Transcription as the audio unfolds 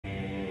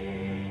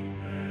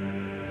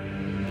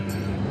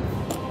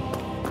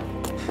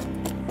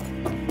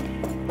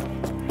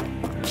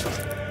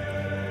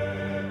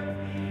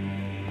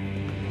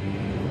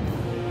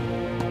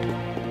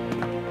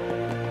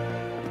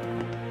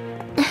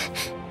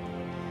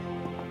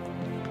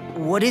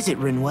What is it,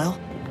 Rinwell?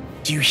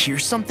 Do you hear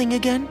something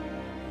again?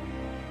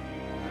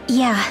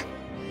 Yeah.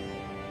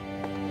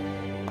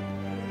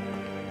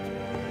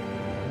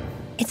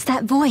 It's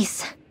that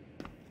voice.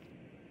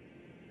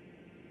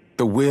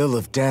 The will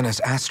of Dana's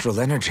astral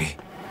energy.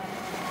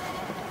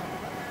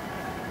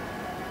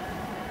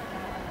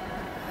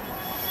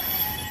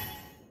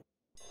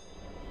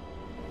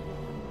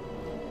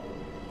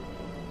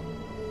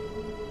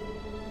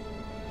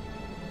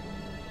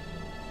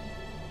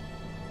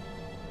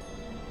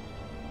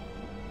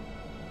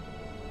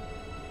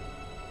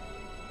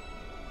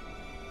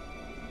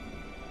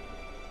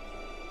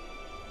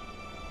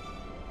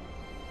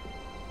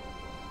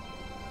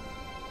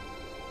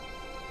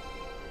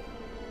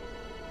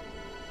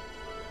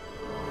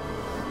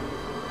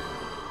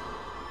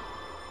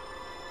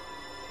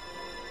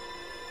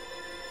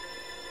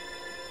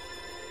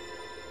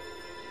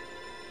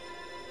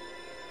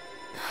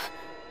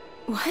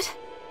 What?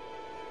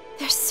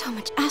 There's so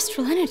much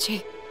astral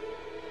energy.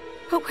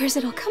 But where's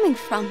it all coming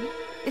from?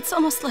 It's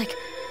almost like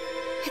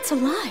it's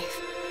alive.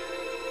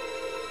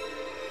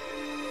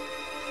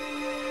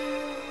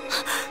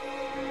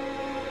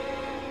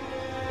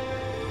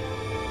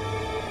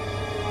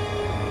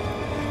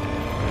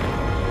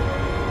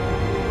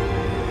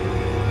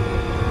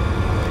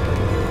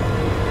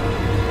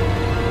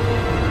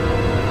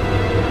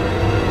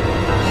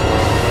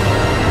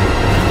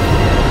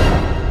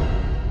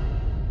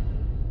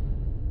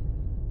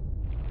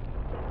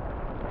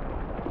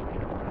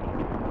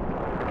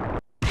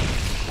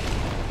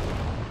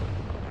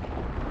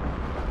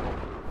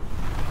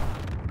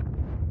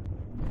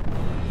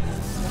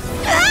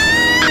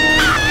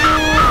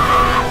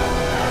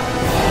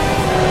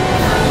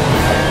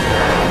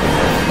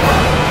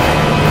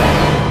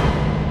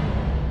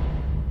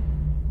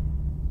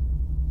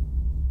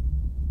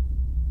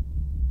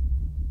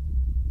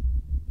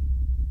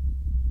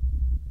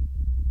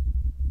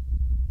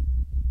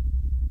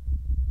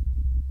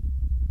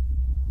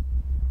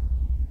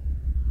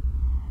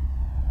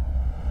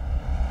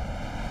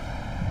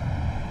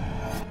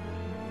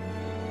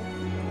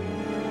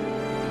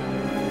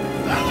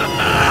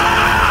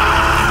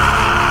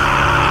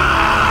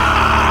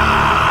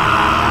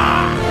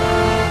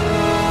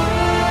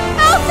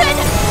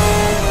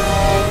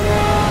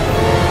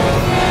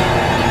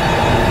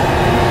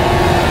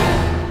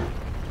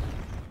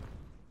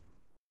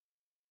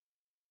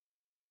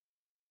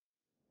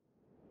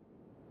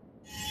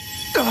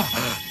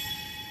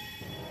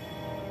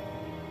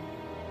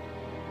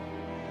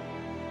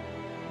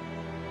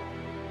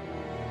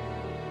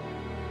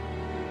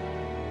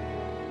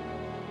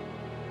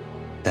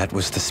 That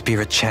was the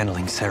spirit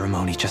channeling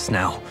ceremony just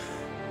now.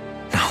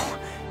 No,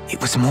 it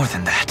was more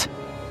than that.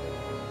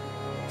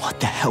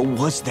 What the hell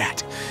was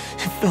that?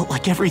 It felt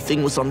like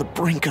everything was on the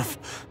brink of...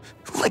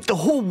 like the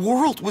whole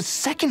world was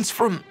seconds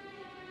from...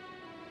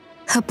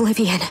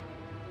 Oblivion.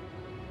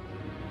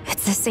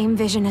 It's the same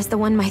vision as the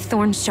one my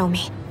thorns show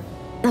me.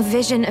 A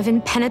vision of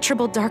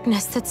impenetrable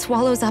darkness that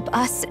swallows up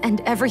us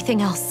and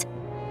everything else.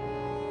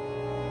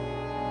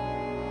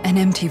 An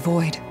empty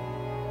void.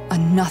 A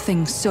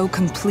nothing so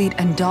complete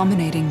and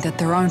dominating that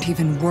there aren't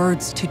even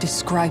words to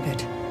describe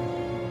it.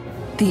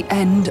 The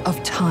end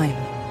of time.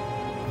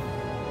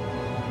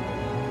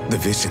 The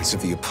visions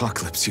of the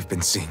apocalypse you've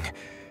been seeing.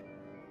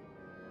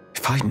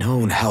 If I'd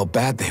known how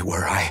bad they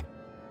were,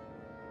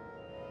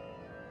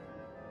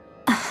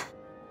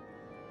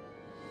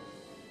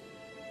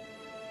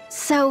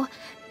 So,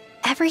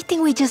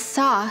 everything we just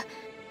saw,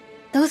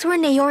 those were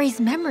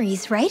Naori's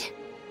memories, right?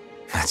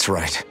 That's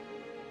right.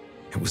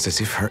 It was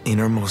as if her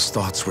innermost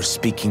thoughts were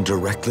speaking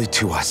directly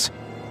to us.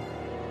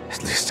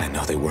 At least I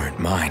know they weren't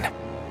mine.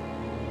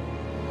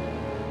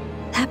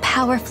 That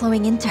power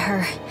flowing into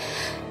her,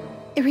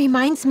 it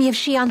reminds me of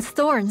Shionne's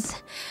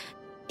thorns.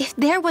 If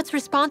they're what's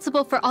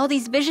responsible for all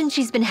these visions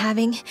she's been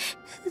having,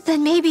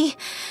 then maybe...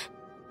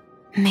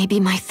 Maybe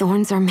my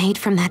thorns are made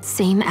from that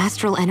same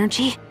astral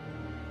energy?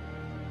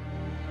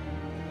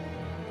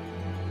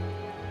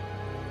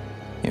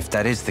 If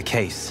that is the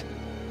case,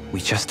 we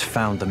just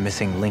found the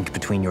missing link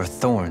between your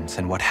thorns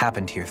and what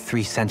happened here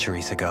 3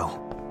 centuries ago.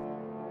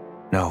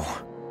 No,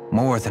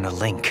 more than a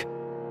link.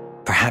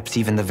 Perhaps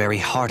even the very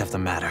heart of the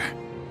matter.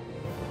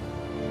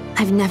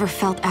 I've never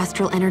felt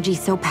astral energy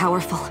so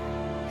powerful.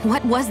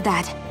 What was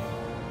that?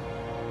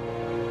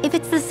 If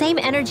it's the same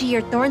energy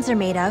your thorns are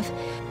made of,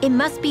 it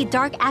must be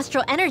dark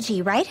astral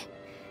energy, right?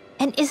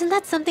 And isn't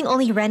that something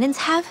only Renans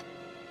have?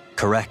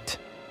 Correct.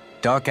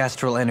 Dark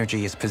astral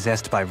energy is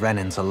possessed by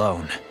Renans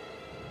alone.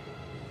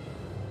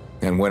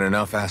 And when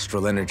enough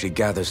astral energy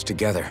gathers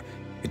together,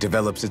 it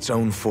develops its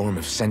own form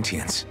of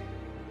sentience.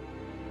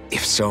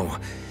 If so,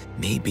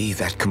 maybe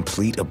that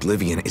complete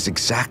oblivion is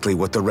exactly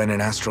what the Renan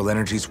astral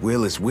energy's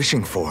will is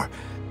wishing for.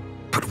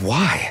 But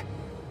why?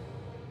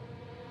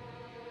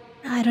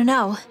 I don't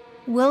know.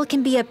 Will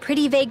can be a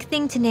pretty vague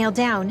thing to nail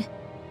down.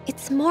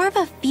 It's more of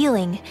a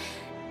feeling,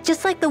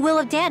 just like the will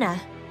of Dana.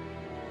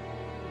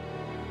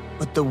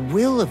 But the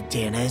will of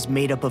Dana is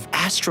made up of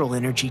astral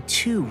energy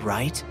too,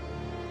 right?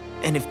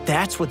 And if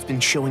that's what's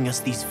been showing us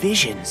these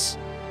visions,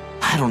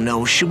 I don't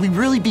know, should we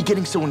really be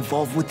getting so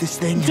involved with this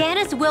thing?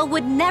 Dana's will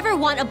would never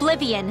want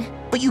Oblivion.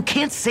 But you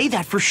can't say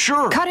that for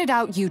sure. Cut it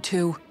out, you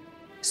two.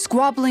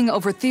 Squabbling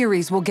over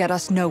theories will get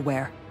us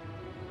nowhere.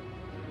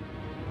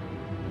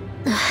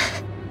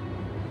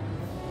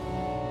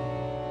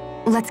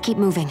 Let's keep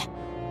moving.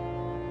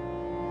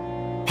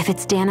 If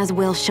it's Dana's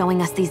will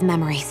showing us these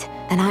memories,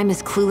 then I'm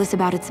as clueless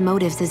about its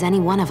motives as any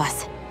one of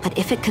us. But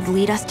if it could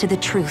lead us to the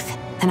truth,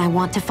 then I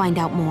want to find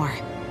out more.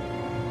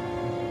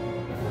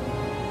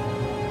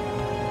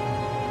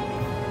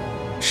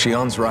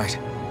 Shionne's right.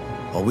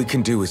 All we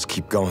can do is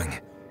keep going.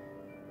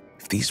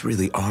 If these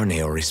really are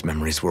Naori's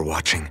memories we're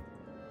watching,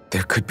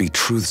 there could be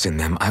truths in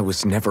them I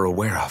was never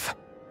aware of.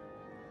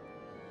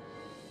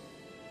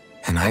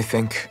 And I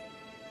think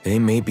they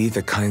may be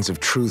the kinds of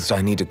truths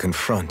I need to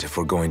confront if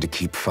we're going to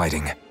keep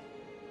fighting.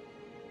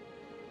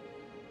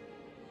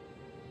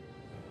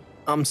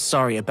 I'm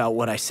sorry about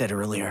what I said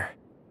earlier.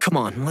 Come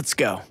on, let's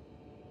go.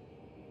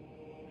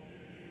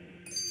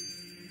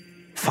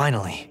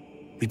 Finally,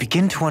 we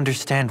begin to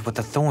understand what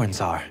the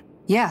Thorns are.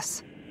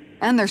 Yes,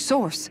 and their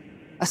source.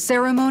 A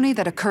ceremony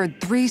that occurred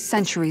 3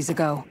 centuries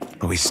ago.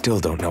 But we still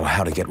don't know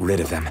how to get rid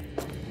of them.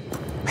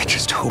 I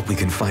just hope we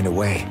can find a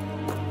way.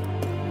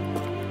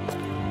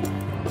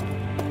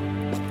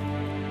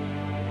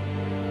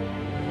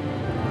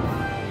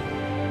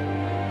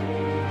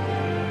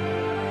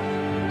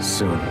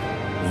 Soon,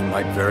 we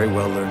might very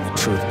well learn the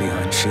truth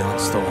behind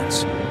Shionne's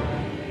thorns,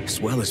 as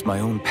well as my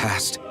own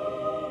past.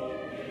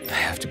 I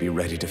have to be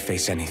ready to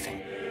face anything.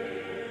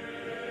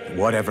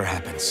 Whatever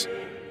happens.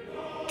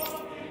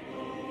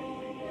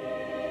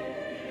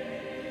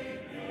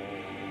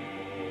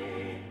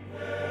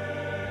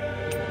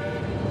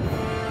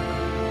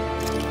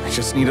 I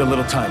just need a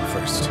little time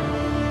first.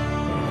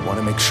 I want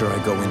to make sure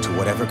I go into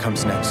whatever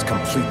comes next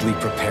completely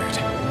prepared.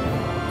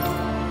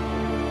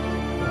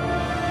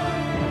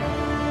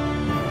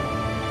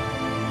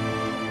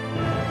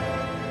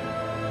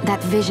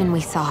 That vision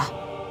we saw,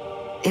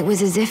 it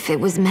was as if it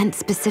was meant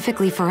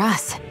specifically for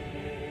us.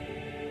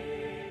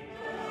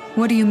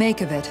 What do you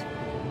make of it?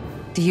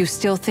 Do you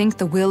still think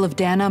the will of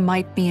Dana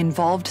might be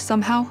involved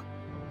somehow?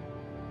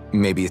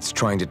 Maybe it's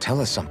trying to tell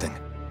us something.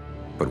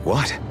 But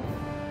what?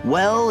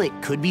 Well, it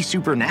could be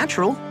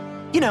supernatural.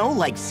 You know,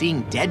 like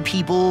seeing dead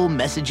people,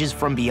 messages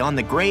from beyond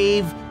the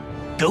grave,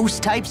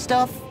 ghost-type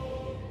stuff.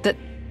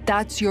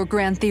 That's your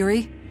grand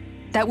theory?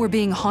 That we're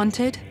being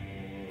haunted?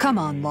 Come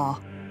on, Law.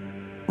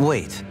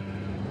 Wait.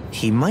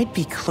 He might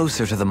be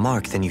closer to the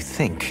mark than you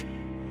think.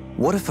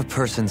 What if a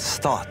person's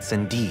thoughts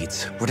and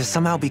deeds were to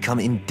somehow become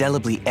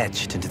indelibly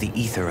etched into the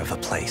ether of a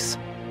place?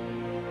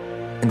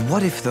 And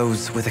what if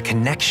those with a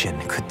connection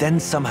could then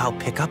somehow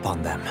pick up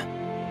on them?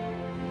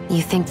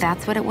 You think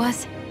that's what it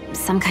was?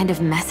 Some kind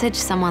of message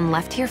someone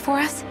left here for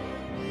us?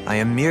 I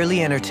am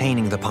merely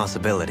entertaining the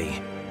possibility.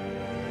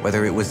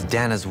 Whether it was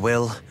Dana's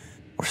will,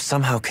 or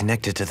somehow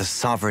connected to the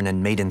Sovereign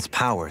and Maiden's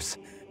powers,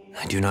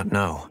 I do not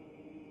know.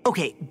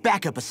 Okay,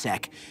 back up a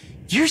sec.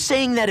 You're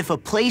saying that if a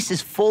place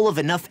is full of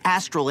enough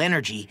astral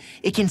energy,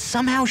 it can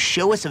somehow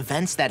show us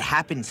events that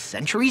happened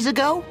centuries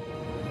ago?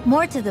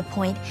 More to the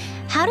point,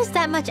 how does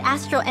that much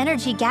astral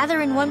energy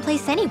gather in one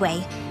place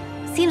anyway?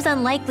 Seems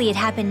unlikely it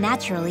happened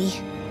naturally.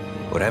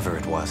 Whatever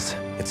it was,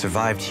 it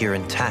survived here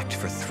intact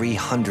for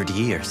 300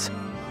 years.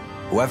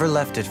 Whoever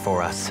left it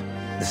for us,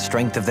 the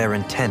strength of their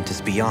intent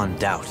is beyond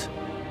doubt.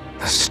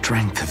 The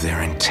strength of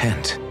their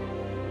intent.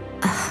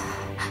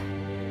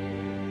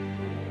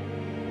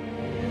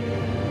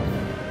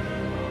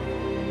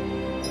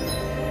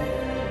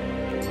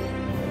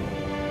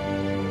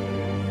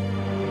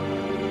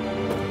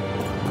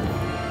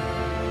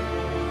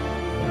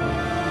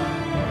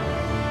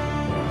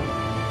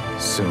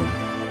 Soon,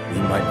 we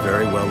might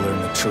very well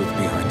learn the truth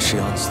behind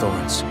Shionne's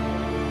thorns,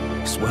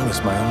 as well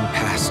as my own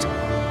past.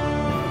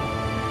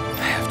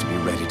 I have to be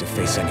ready to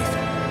face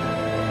anything.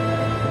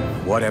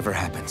 Whatever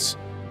happens.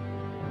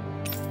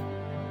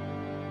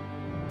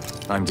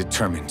 I'm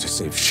determined to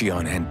save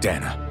Shionne and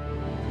Dana.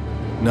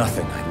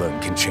 Nothing I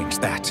learn can change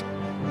that.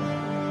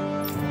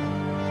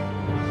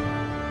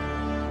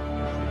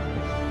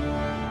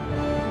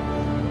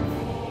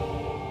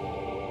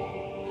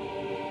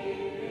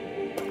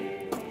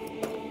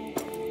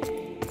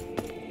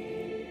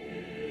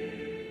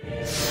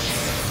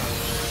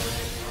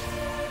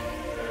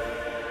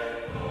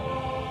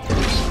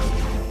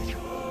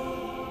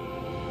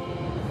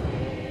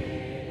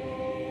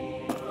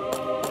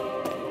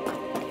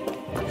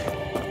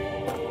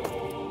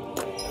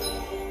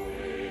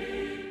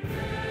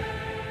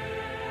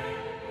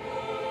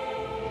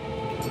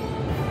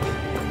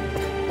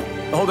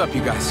 Hold up,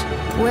 you guys.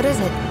 What is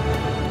it?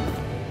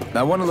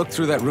 I want to look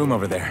through that room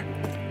over there.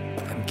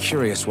 I'm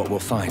curious what we'll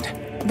find.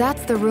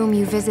 That's the room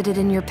you visited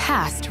in your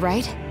past,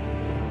 right?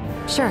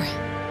 Sure.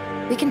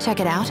 We can check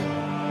it out.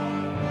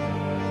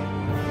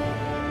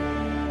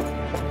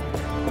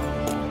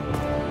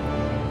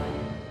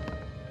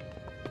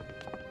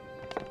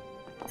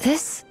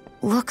 This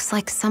looks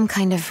like some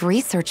kind of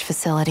research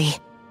facility.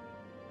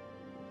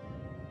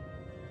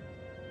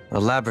 A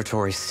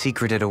laboratory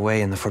secreted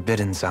away in the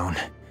Forbidden Zone.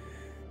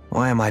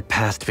 Why am I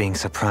past being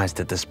surprised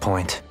at this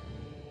point?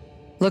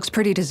 Looks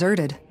pretty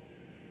deserted.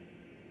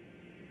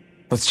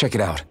 Let's check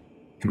it out.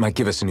 It might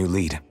give us a new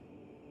lead.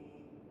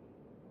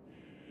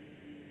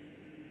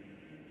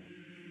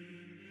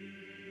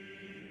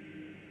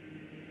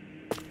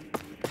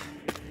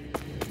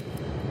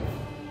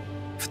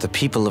 For the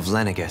people of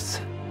Lenegis,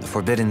 the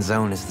Forbidden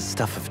Zone is the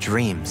stuff of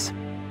dreams.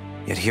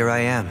 Yet here I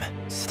am,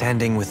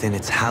 standing within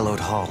its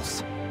hallowed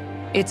halls.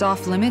 It's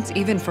off limits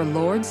even for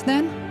lords,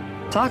 then?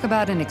 Talk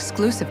about an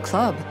exclusive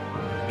club.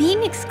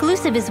 Being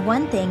exclusive is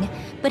one thing,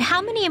 but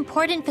how many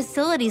important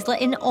facilities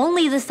let in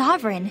only the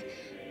Sovereign?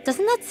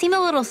 Doesn't that seem a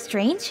little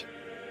strange?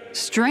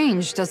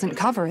 Strange doesn't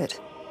cover it.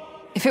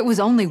 If it was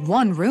only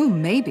one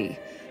room, maybe.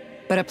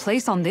 But a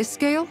place on this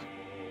scale?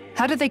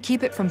 How do they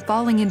keep it from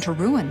falling into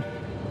ruin?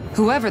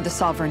 Whoever the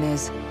Sovereign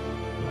is,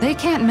 they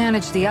can't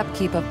manage the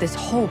upkeep of this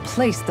whole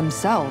place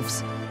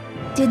themselves.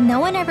 Did no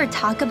one ever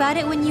talk about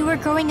it when you were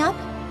growing up?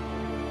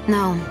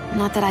 No,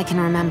 not that I can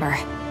remember.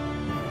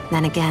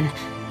 Then again,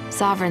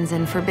 Sovereigns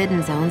and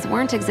Forbidden Zones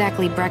weren't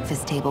exactly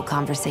breakfast table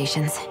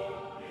conversations.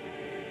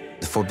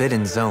 The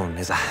Forbidden Zone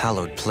is a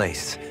hallowed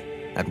place,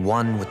 at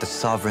one with the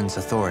Sovereign's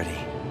authority,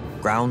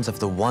 grounds of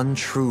the one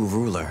true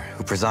ruler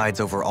who presides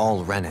over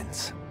all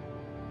Renans.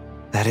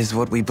 That is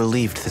what we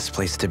believed this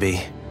place to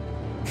be.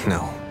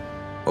 No,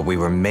 what we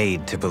were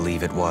made to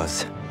believe it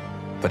was.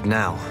 But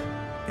now,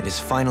 it is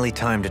finally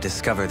time to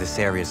discover this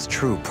area's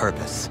true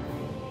purpose,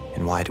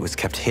 and why it was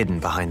kept hidden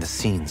behind the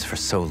scenes for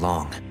so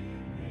long.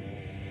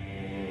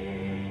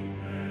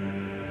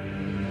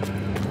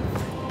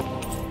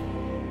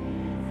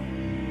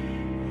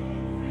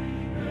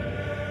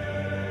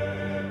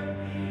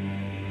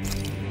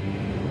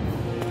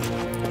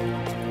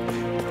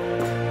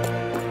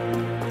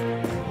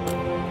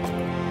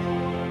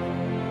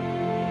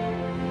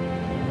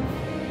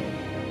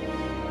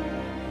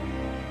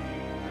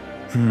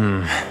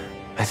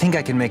 I think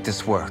I can make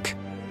this work.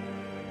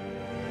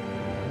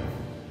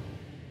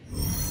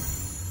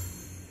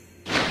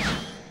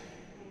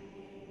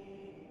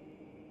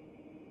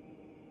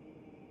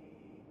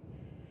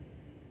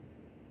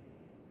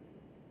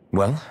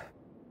 Well,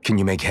 can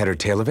you make head or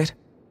tail of it?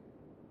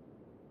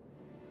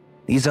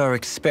 These are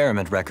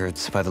experiment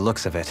records by the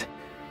looks of it.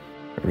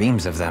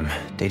 Reams of them,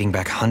 dating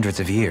back hundreds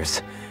of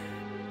years.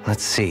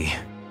 Let's see.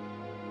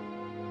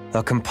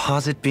 A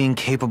composite being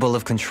capable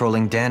of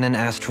controlling Dahnan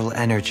astral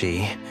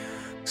energy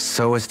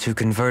so as to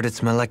convert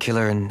its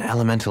molecular and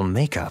elemental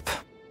makeup.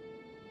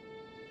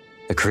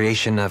 The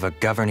creation of a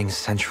governing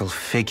central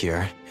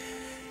figure,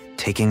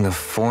 taking the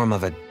form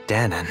of a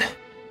Dahnan.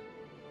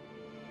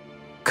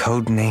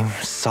 Codename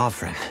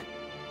Sovereign.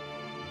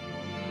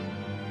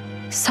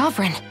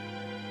 Sovereign!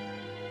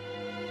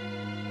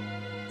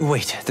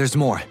 Wait, there's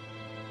more.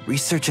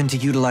 Research into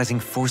utilizing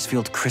force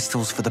field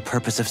crystals for the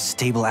purpose of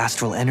stable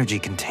astral energy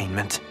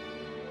containment.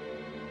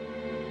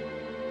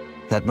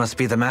 That must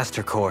be the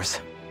Master Cores.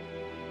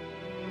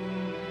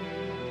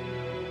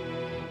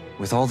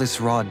 With all this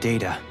raw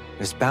data,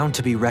 there's bound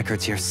to be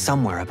records here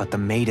somewhere about the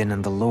Maiden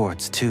and the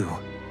Lords, too.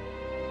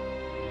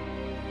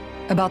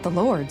 About the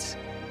Lords?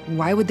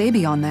 Why would they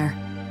be on there?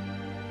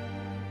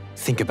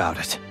 Think about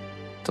it.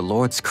 The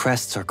Lord's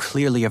crests are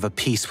clearly of a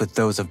piece with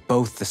those of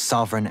both the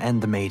Sovereign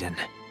and the Maiden.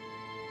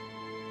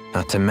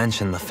 Not to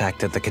mention the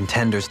fact that the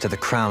contenders to the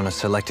crown are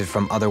selected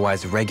from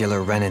otherwise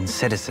regular Renan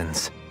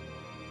citizens.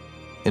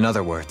 In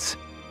other words,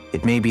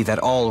 it may be that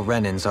all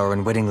Renans are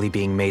unwittingly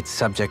being made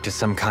subject to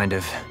some kind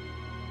of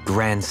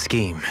grand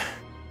scheme.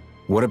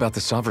 What about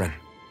the Sovereign?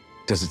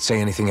 Does it say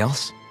anything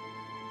else?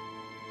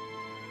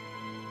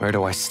 Where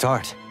do I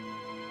start?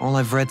 All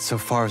I've read so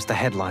far is the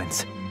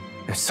headlines.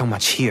 There's so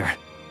much here.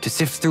 To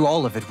sift through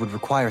all of it would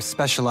require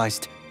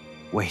specialized...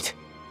 Wait.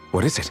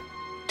 What is it?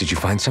 Did you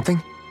find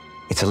something?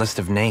 It's a list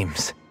of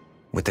names,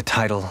 with the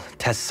title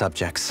Test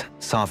Subjects,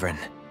 Sovereign.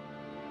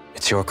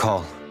 It's your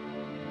call.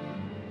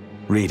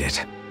 Read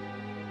it.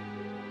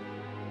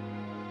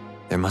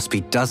 There must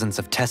be dozens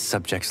of test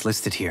subjects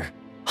listed here.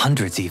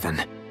 Hundreds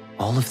even.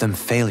 All of them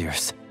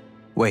failures.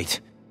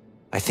 Wait,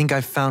 I think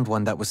I've found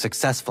one that was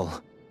successful.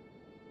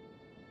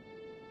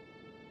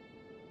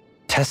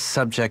 Test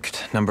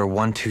subject number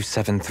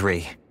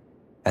 1273.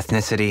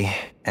 Ethnicity,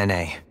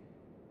 NA.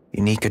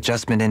 Unique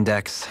adjustment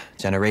index,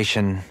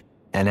 generation,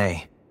 NA.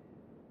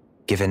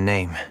 Given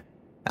name,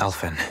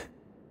 Alphen.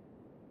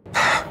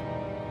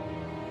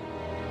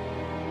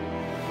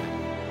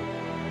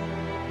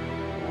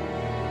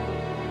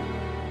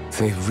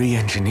 They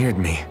re-engineered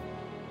me.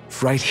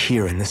 Right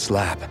here in this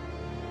lab.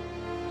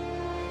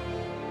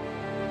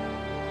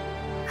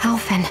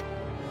 Alphen.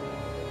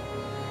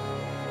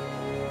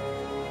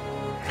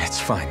 It's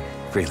fine,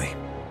 really.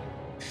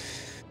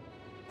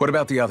 What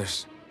about the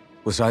others?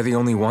 Was I the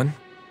only one?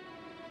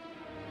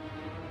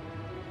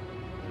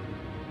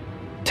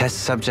 Test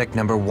subject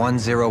number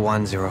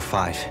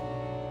 10105.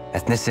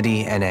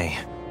 Ethnicity,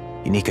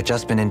 NA. Unique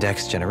adjustment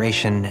index,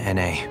 generation,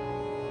 NA.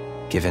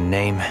 Given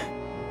name,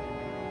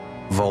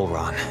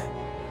 Volron.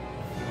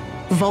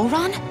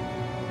 Volron?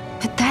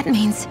 But that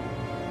means...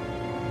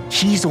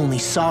 He's only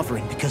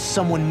sovereign because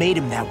someone made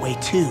him that way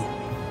too.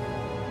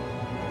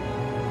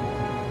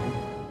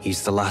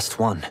 He's the last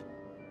one.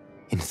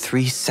 In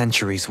 3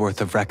 centuries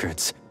worth of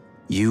records,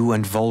 you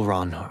and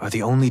Volron are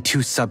the only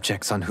 2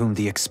 subjects on whom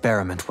the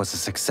experiment was a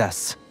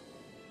success.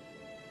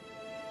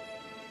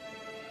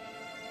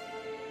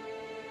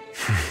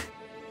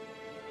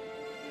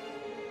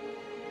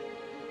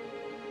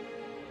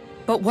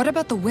 But what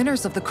about the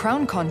winners of the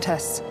crown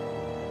contests?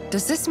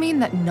 Does this mean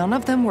that none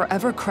of them were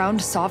ever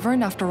crowned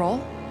sovereign after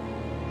all?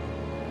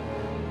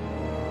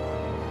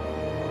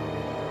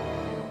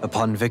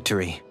 Upon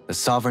victory, the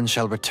Sovereign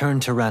shall return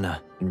to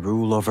Rena and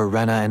rule over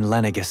Rena and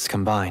Lenegis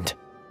combined.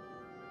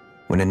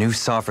 When a new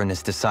Sovereign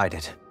is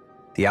decided,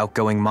 the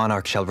outgoing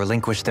monarch shall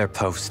relinquish their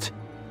post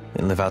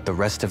and live out the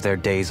rest of their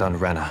days on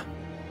Rena.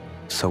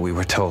 So we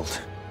were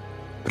told.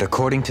 But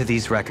according to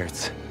these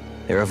records,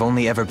 there have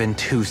only ever been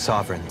 2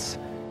 Sovereigns,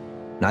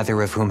 neither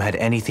of whom had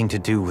anything to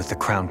do with the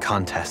crown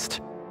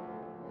contest.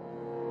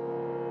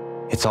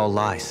 It's all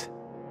lies,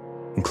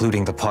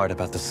 including the part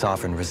about the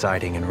Sovereign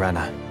residing in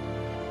Rena.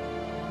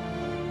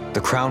 The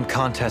crown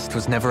contest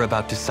was never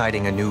about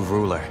deciding a new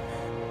ruler.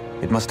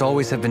 It must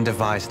always have been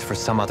devised for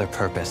some other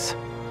purpose.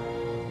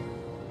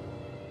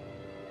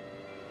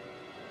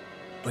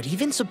 But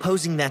even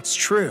supposing that's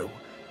true,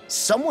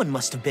 someone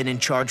must have been in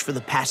charge for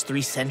the past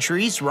 3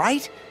 centuries,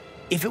 right?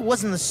 If it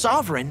wasn't the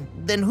Sovereign,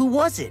 then who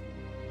was it?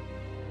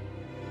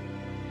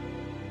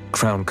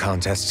 Crown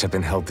contests have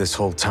been held this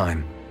whole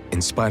time,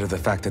 in spite of the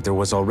fact that there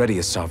was already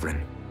a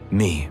Sovereign.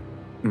 Me.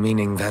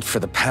 Meaning that for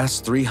the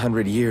past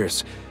 300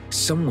 years,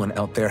 someone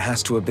out there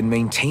has to have been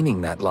maintaining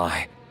that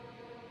lie.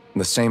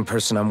 The same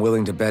person I'm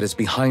willing to bet is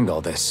behind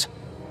all this.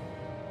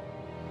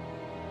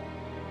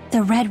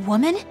 The Red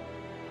Woman?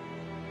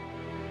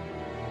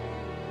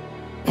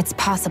 It's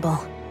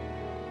possible.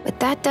 But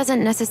that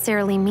doesn't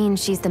necessarily mean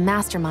she's the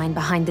mastermind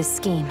behind this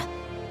scheme.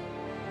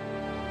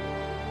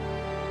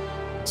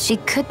 She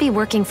could be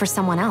working for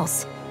someone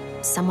else.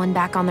 Someone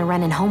back on the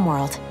Renan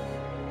homeworld.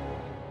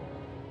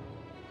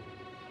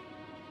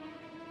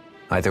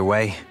 Either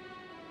way,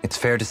 it's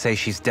fair to say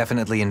she's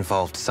definitely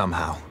involved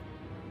somehow.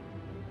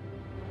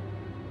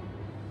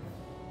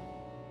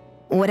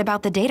 What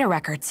about the data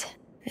records?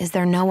 Is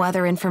there no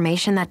other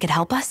information that could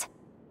help us?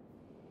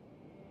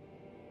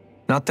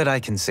 Not that I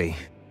can see.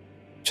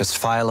 Just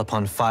file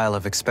upon file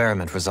of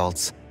experiment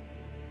results.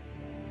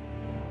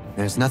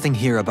 There's nothing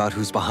here about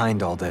who's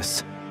behind all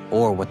this,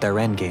 or what their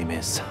endgame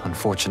is,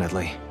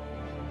 unfortunately.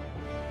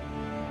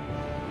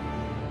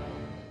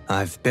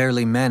 I've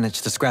barely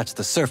managed to scratch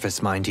the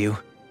surface, mind you.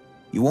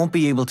 You won't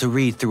be able to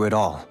read through it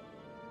all,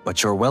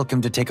 but you're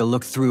welcome to take a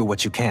look through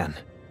what you can,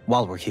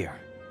 while we're here.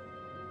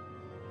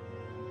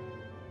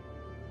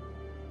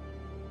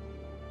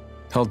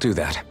 I'll do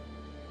that.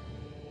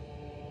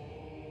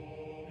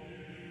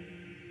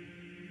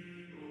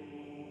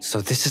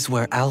 So this is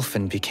where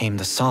Alphen became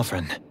the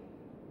Sovereign,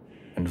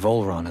 and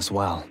Volron as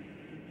well.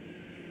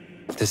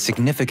 The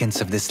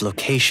significance of this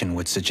location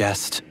would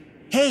suggest...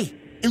 Hey,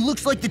 it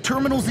looks like the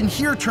terminals in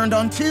here turned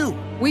on too.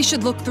 We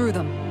should look through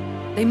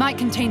them. They might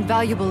contain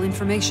valuable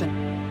information.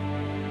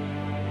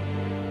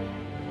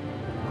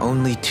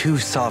 Only 2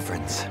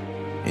 Sovereigns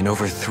in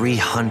over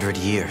 300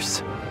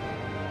 years.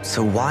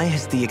 So why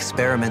has the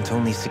experiment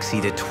only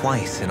succeeded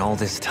twice in all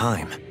this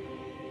time?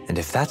 And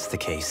if that's the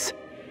case,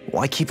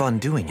 why keep on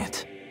doing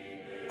it?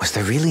 Was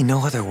there really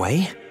no other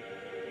way?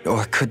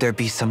 Or could there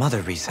be some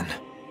other reason?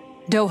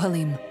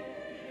 Dohalim.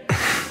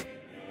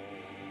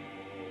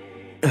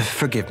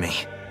 Forgive me.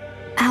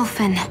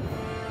 Alphen.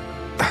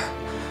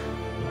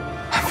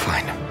 I'm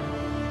fine.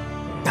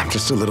 I'm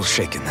just a little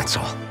shaken, that's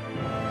all.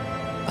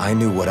 I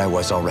knew what I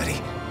was already,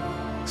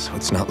 so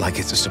it's not like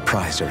it's a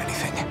surprise or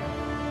anything.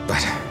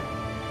 But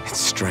it's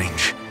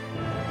strange.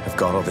 I've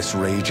got all this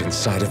rage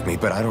inside of me,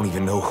 but I don't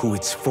even know who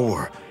it's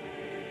for.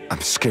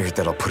 I'm scared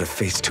that I'll put a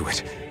face to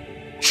it,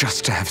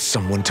 just to have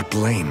someone to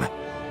blame.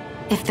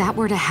 If that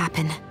were to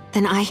happen,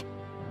 then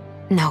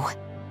No.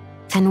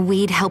 Then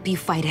we'd help you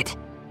fight it,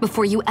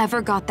 before you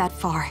ever got that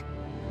far.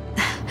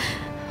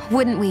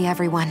 Wouldn't we,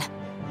 everyone?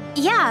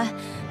 Yeah,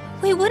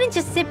 we wouldn't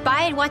just sit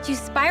by and watch you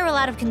spiral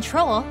out of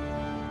control.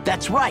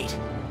 That's right.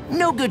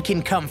 No good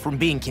can come from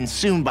being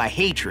consumed by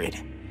hatred.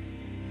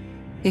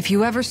 If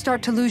you ever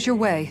start to lose your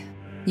way,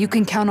 you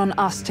can count on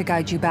us to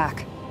guide you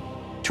back.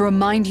 To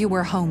remind you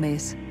where home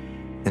is.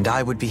 And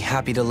I would be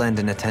happy to lend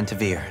an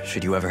attentive ear,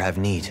 should you ever have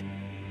need.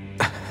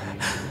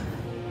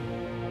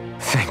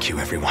 Thank you,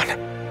 everyone.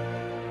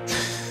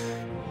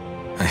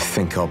 I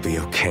think I'll be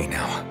okay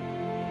now.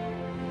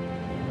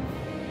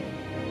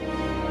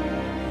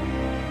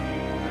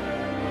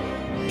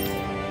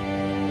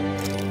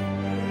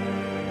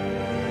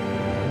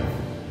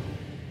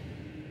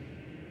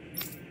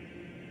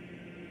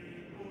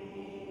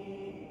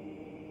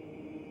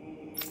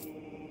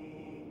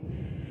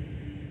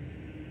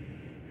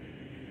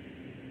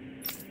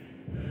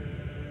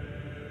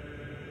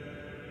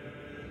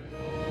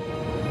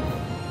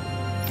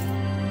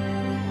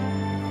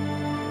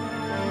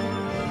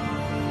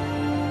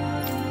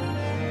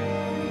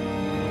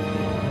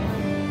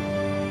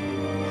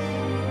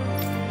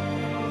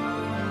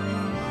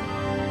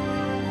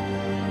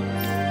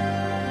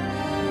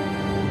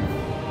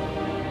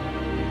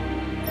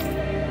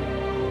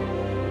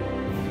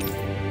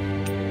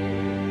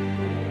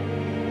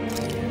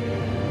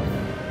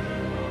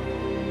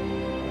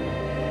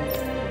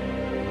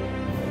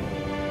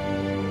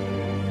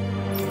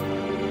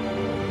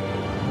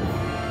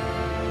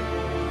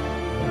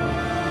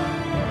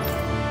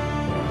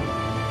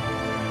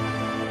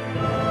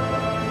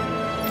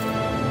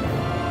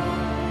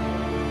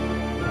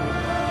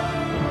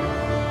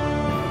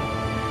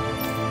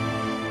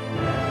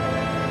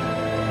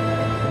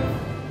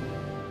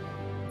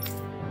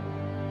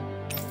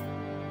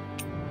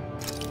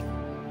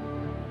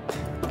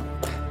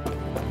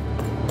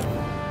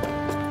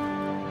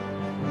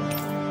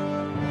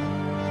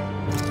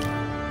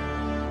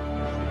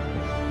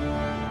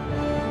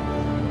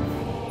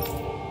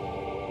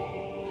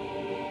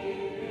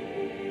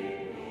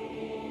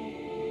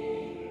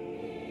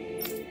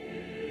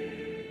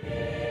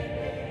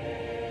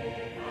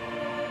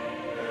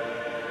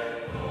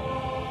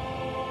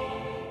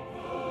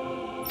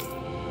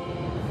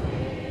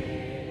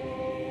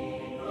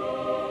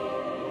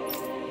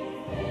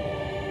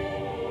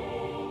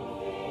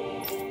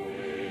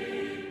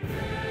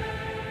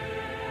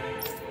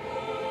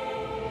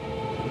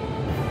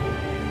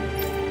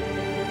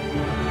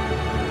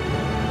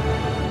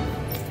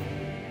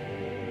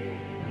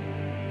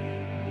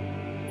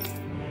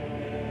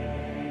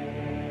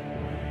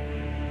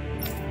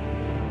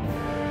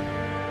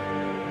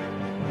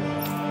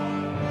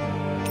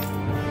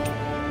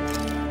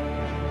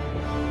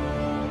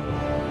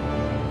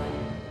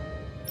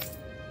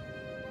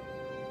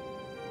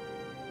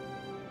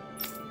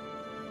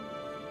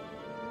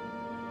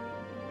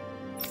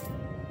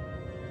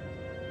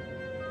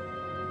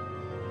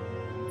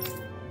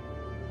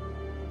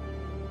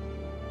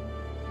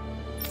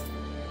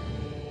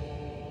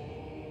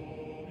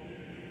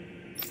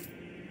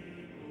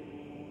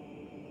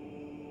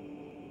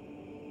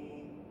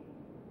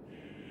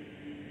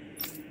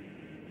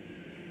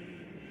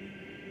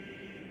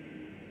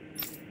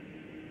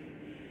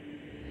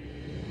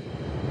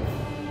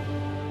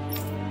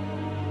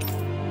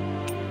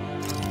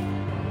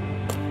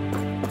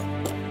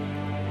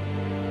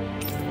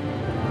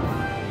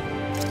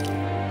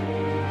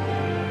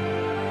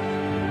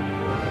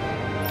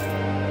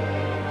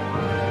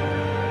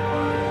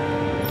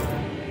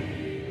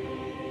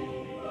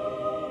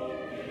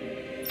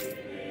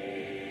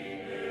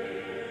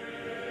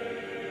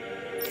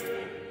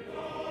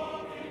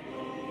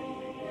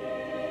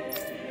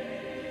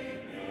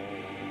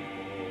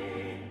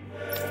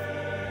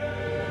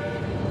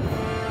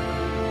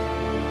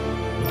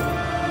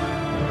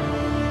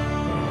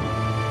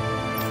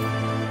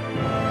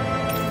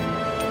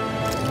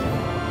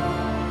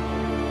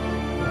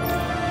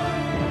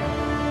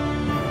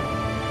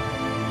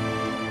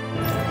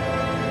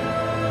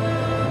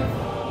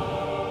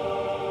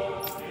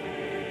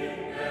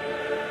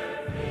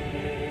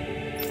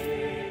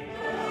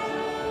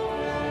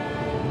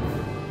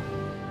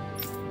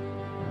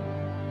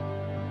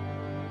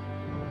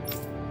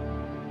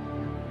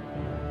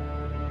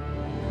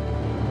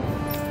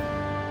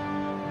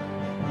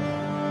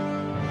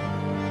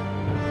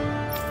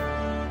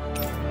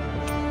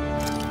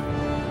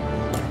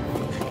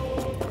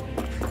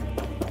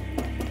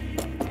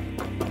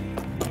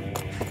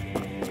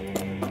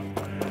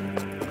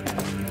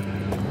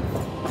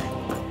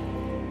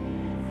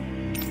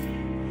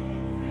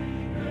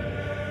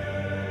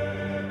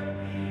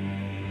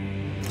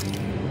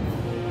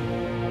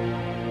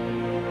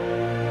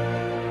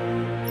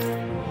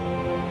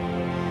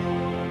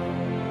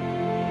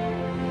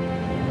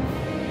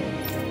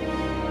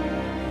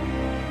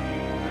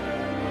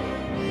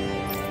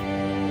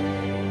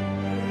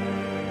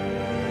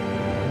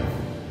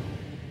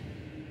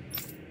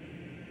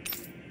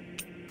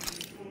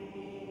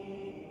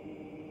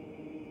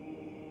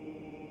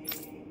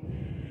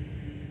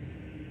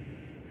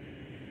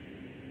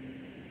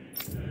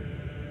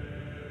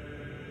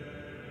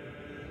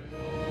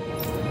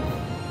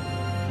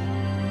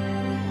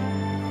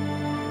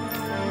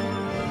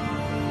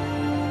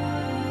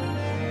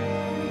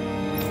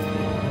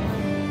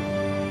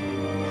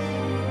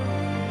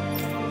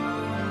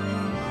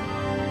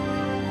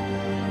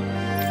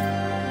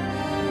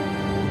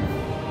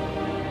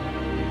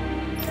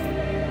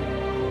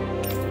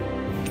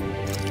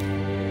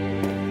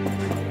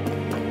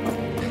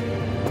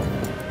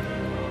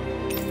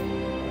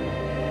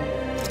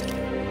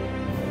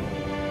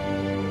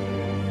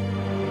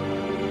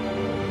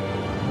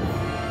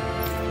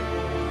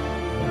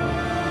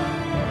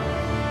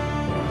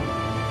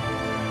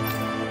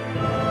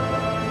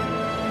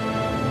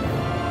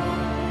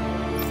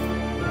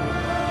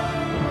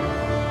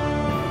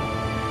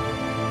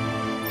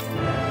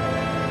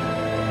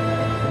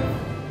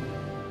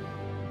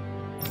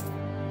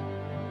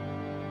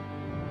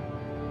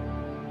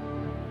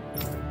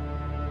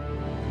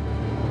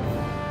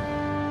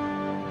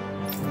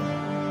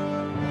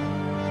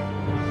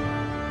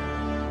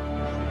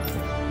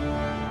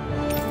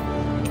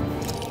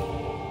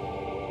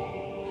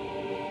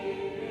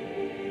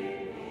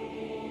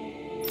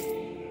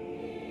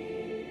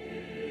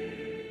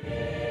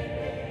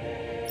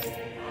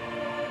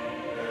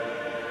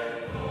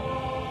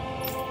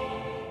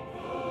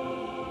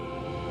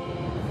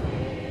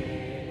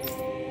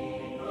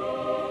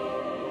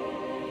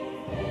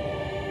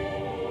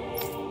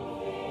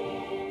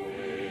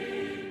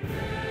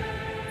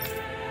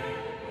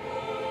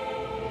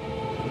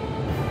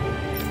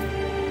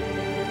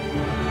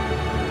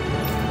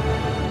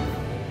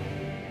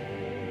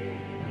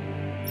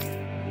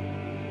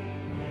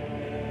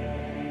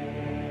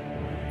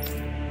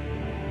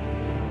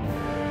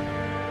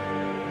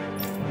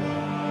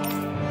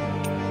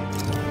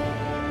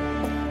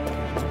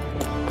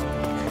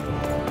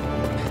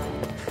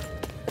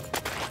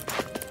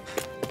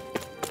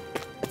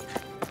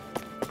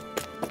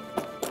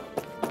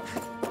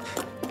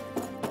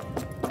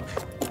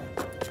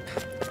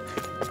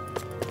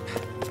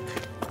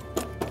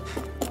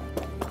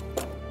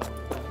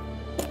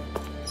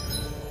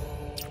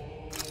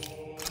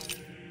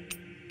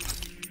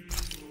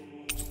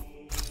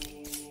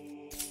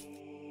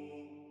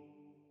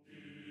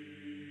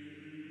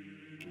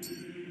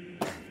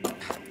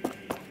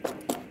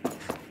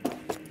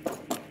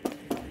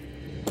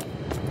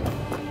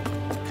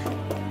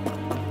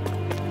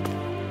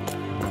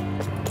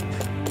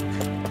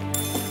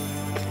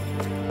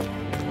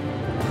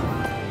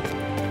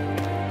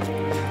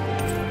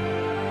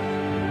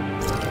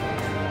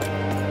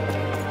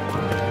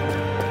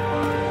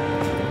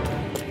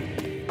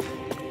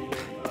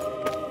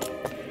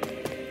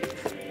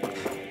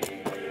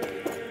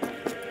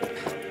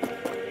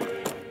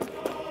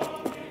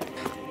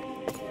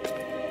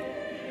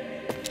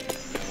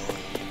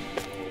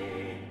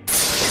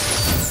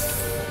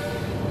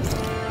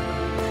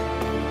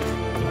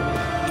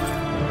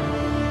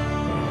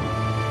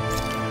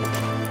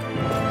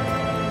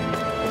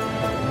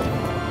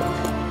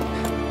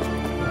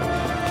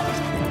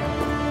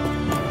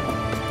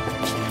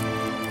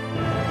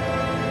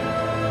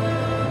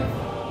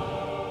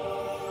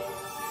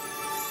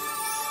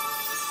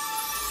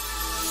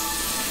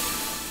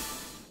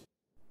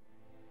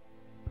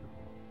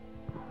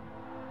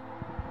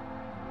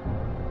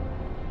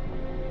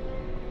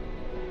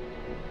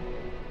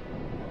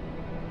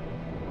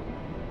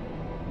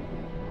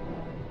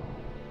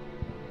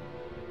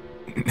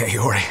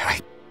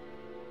 Naori,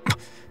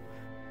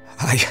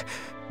 I...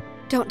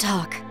 Don't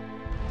talk.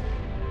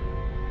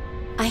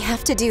 I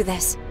have to do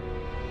this.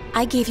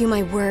 I gave you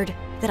my word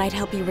that I'd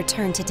help you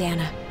return to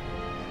Dana.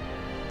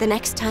 The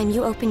next time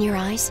you open your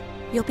eyes,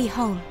 you'll be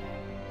home.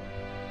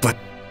 But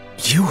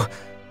you...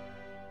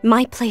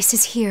 My place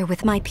is here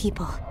with my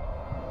people.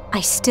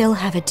 I still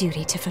have a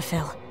duty to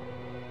fulfill.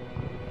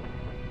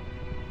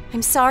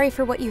 I'm sorry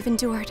for what you've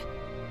endured.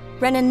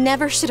 Rena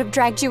never should have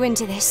dragged you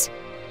into this.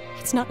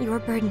 It's not your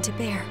burden to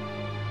bear.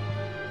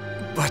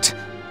 But...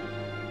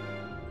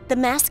 The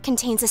mask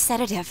contains a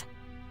sedative.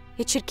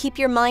 It should keep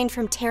your mind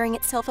from tearing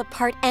itself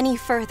apart any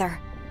further.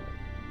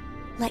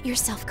 Let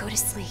yourself go to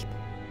sleep.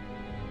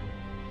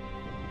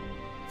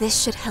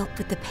 This should help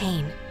with the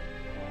pain.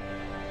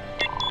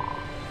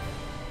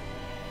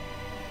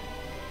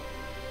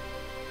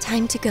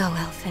 Time to go,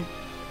 Elfin.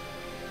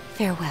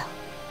 Farewell.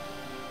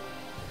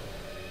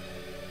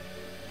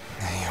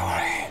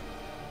 Naori...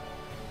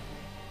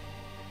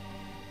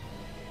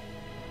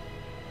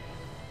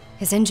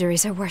 His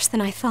injuries are worse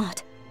than I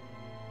thought.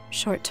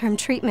 Short-term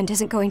treatment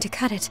isn't going to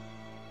cut it.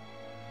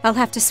 I'll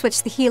have to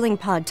switch the healing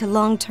pod to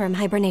long-term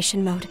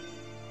hibernation mode.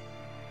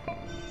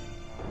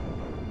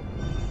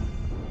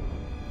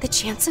 The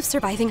chance of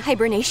surviving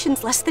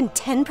hibernation's less than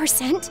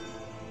 10%?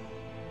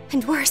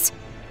 And worse,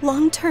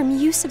 long-term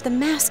use of the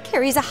mask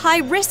carries a high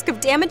risk of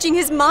damaging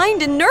his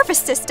mind and nervous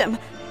system.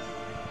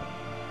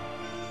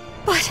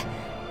 But...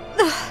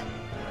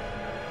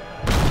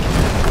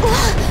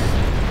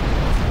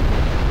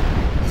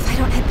 if I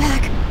don't head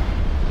back,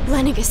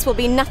 Lenegis will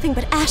be nothing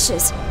but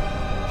ashes,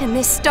 and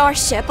this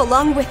starship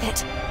along with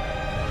it.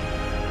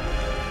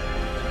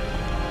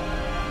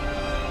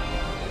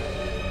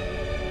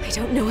 I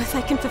don't know if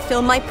I can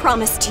fulfill my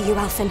promise to you,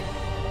 Alphen.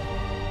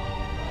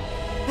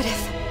 But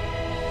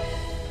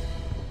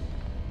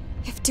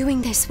if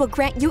doing this will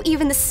grant you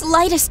even the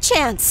slightest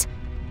chance,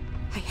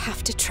 I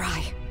have to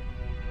try.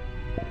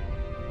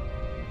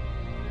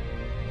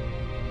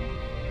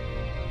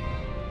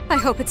 I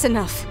hope it's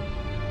enough.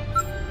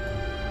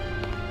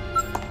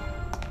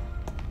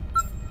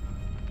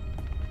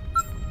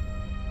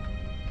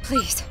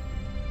 Please,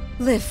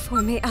 live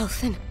for me,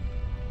 Alphen.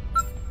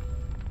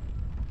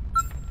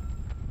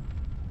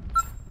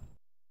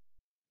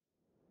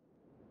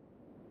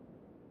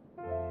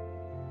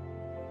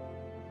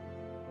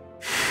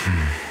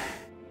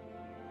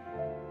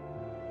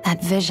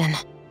 That vision.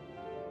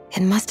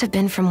 It must have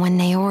been from when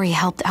Naori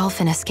helped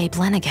Alphen escape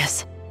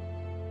Lenegis.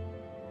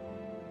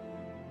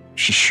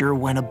 She sure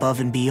went above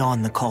and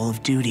beyond the call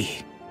of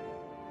duty.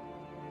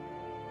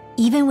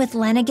 Even with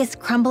Lenegis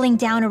crumbling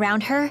down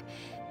around her,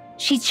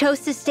 she chose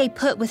to stay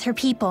put with her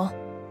people.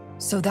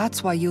 So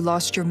that's why you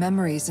lost your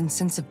memories and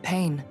sense of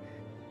pain,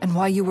 and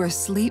why you were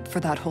asleep for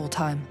that whole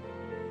time.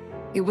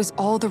 It was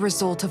all the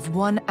result of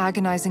one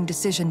agonizing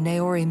decision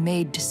Naori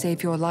made to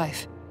save your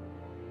life.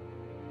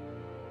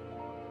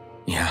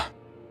 Yeah.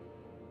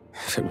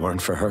 If it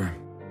weren't for her,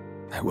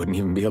 I wouldn't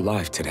even be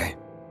alive today.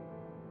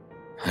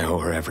 I owe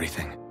her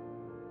everything.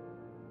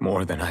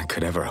 More than I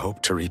could ever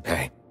hope to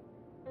repay.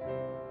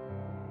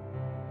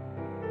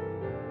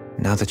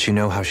 Now that you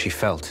know how she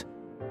felt,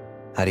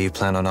 how do you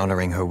plan on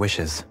honoring her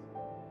wishes?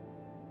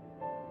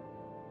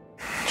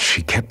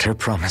 She kept her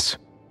promise.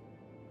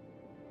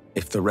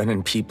 If the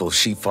Renan people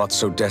she fought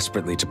so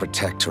desperately to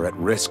protect are at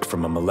risk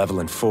from a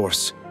malevolent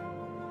force,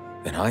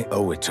 then I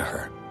owe it to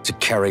her to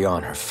carry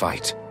on her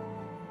fight.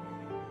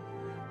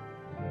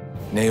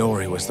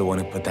 Naori was the one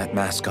who put that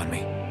mask on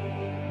me,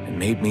 and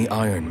made me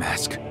Iron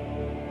Mask.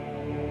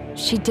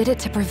 She did it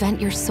to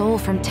prevent your soul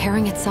from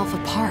tearing itself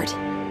apart.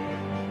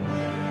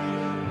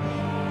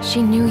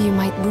 She knew you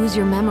might lose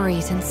your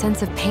memories and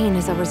sense of pain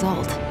as a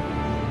result.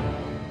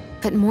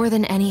 But more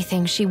than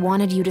anything, she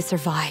wanted you to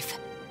survive.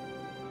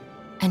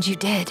 And you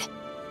did.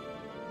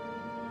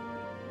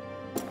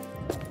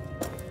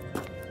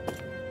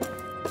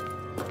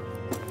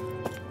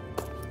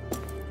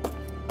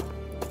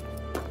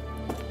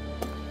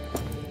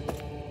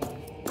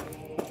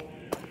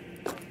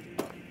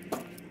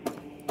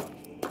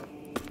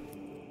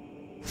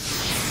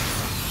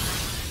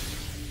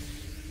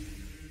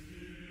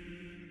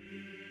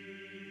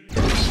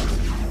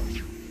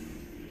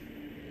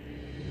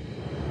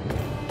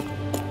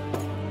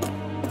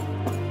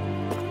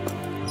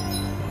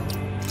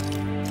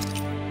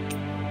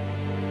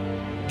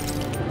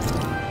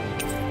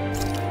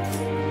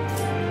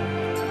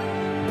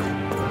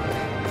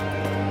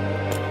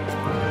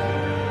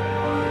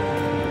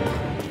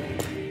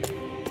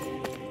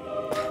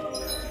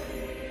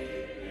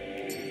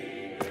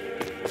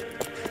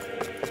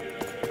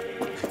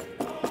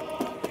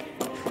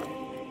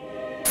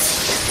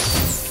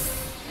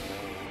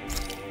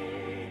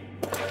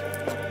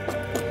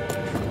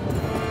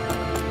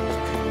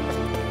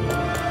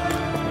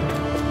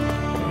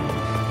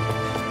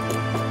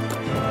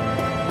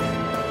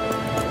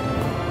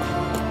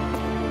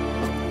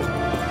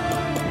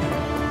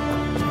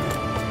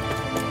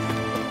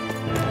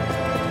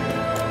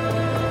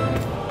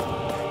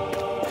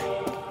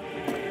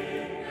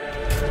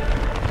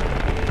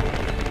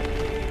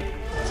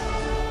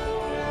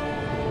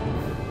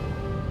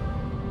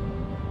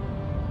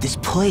 This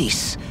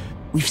place.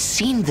 We've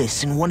seen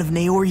this in one of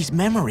Naori's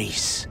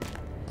memories.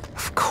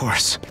 Of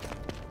course.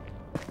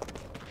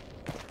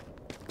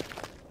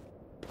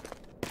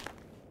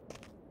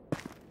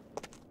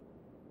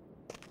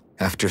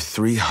 After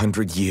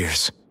 300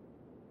 years,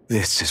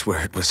 this is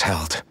where it was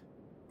held.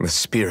 The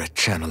spirit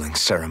channeling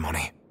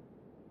ceremony.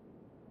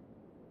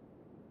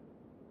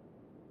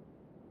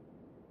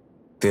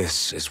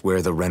 This is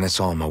where the Renis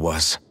Alma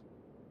was.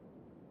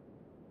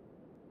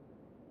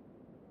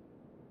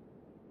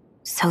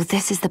 So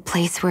this is the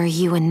place where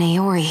you and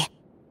Naori...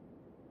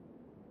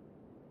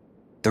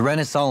 The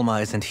Renis Alma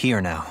isn't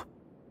here now.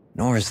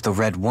 Nor is the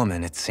Red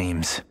Woman, it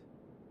seems.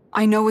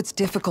 I know it's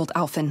difficult,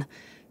 Alphen,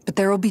 but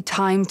there will be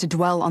time to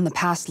dwell on the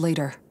past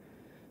later.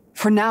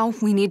 For now,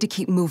 we need to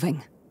keep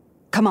moving.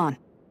 Come on.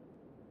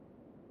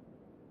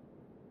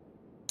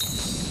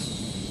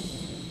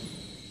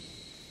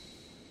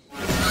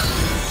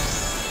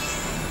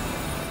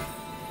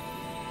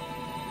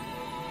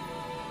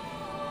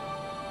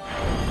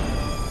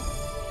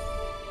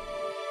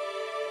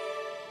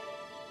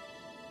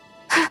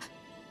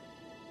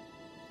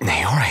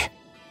 Naori?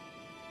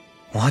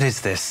 What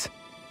is this?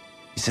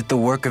 Is it the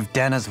work of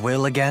Dana's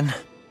will again?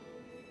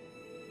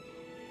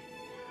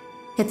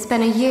 It's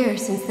been a year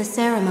since the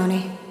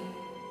ceremony.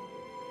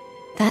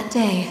 That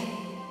day,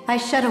 I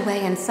shut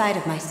away inside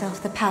of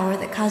myself the power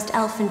that caused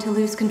Alphen to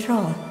lose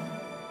control.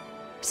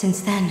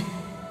 Since then,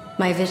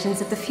 my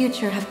visions of the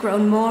future have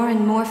grown more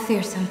and more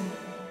fearsome.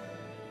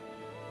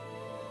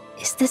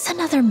 Is this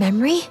another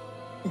memory?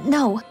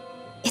 No,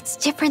 it's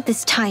different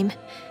this time.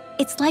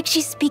 It's like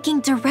she's speaking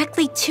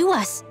directly to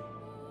us.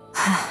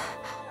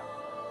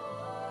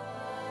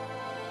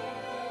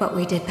 What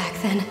we did back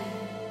then.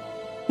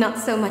 Not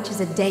so much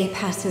as a day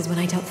passes when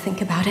I don't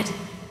think about it.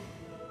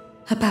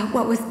 About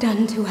what was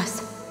done to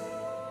us.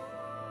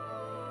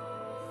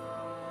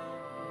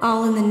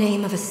 All in the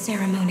name of a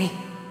ceremony.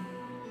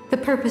 The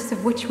purpose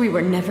of which we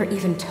were never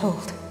even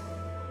told.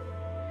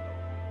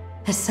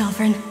 As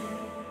Sovereign,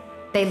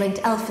 they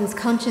linked Alphen's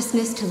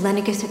consciousness to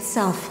Lenegis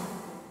itself.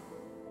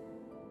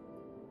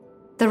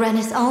 The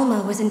Renis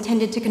Alma was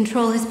intended to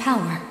control his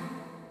power,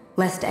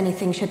 lest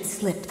anything should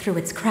slip through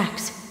its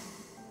cracks.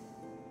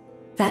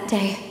 That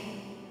day,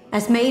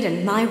 as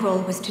Maiden, my role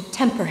was to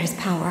temper his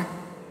power.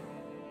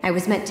 I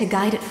was meant to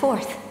guide it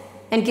forth,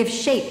 and give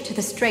shape to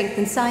the strength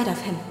inside of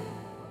him.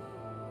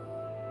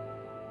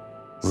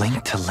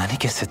 Linked to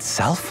Lenegis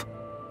itself?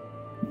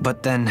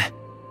 But then,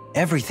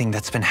 everything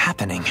that's been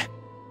happening...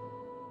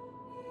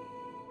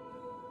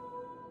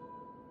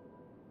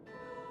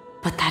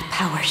 But that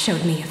power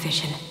showed me a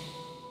vision.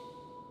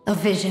 A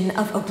vision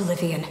of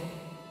oblivion.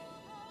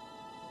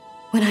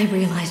 When I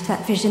realized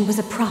that vision was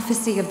a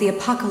prophecy of the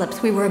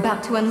apocalypse we were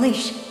about to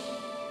unleash,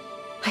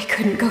 I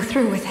couldn't go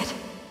through with it.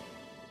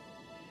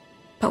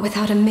 But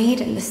without a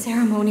maiden, the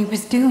ceremony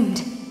was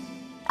doomed.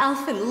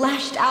 Alphen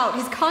lashed out,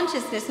 his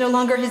consciousness no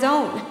longer his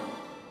own.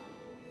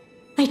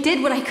 I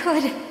did what I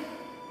could.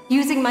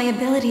 Using my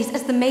abilities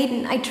as the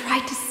maiden, I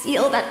tried to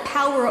seal that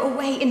power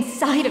away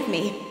inside of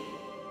me.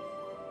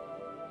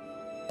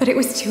 But it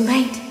was too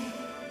late.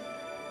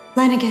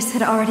 Lenegis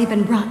had already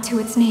been brought to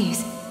its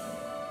knees.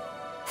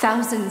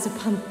 Thousands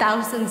upon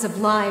thousands of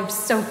lives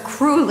so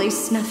cruelly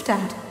snuffed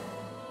out.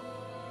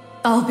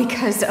 All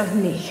because of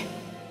me.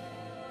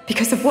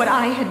 Because of what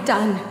I had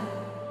done.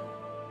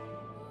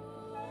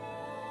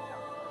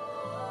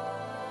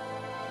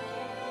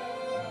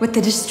 With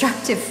the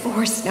destructive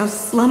force now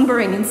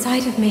slumbering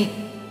inside of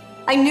me,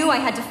 I knew I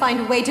had to find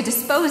a way to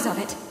dispose of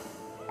it.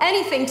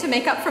 Anything to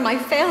make up for my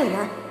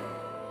failure.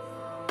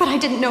 But I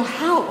didn't know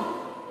how.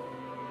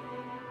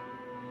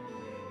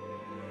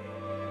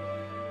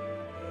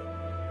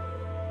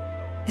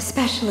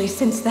 Especially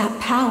since that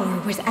power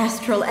was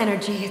astral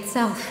energy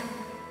itself.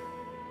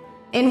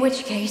 In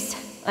which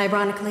case,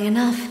 ironically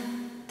enough,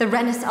 the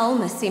Renis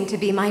Alma seemed to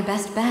be my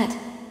best bet.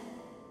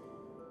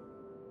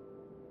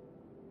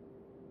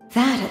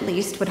 That, at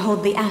least, would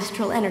hold the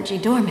astral energy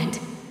dormant.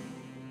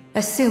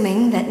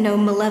 Assuming that no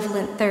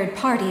malevolent third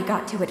party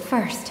got to it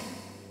first.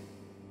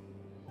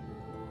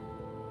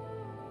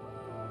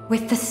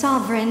 With the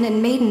Sovereign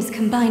and Maiden's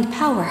combined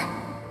power,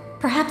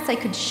 perhaps I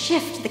could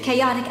shift the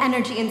chaotic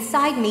energy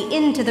inside me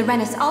into the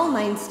Renis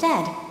Alma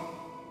instead.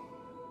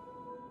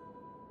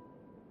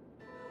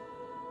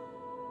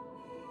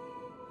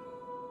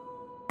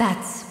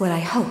 That's what I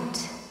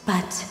hoped,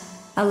 but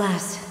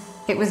alas,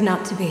 it was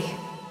not to be.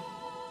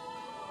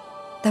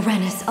 The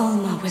Renis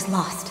Alma was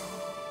lost,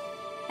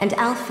 and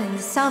Alphen,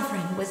 the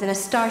Sovereign, was in a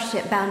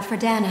starship bound for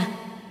Dana.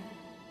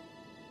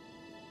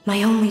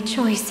 My only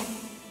choice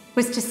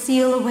was to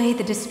seal away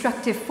the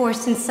destructive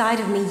force inside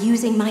of me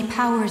using my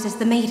powers as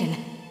the Maiden,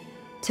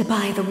 to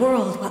buy the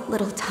world what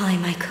little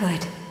time I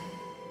could.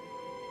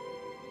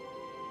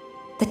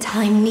 The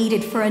time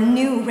needed for a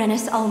new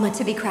Renis Alma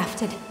to be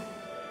crafted,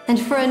 and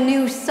for a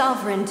new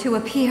Sovereign to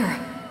appear.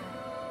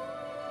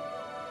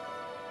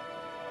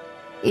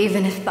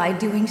 Even if by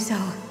doing so,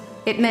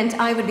 it meant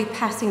I would be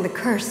passing the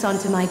curse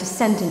onto my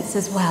descendants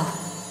as well.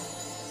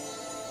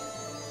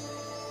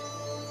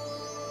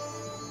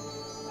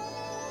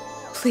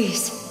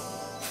 Please,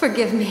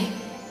 forgive me.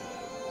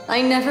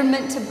 I never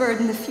meant to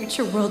burden the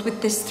future world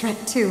with this threat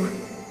too.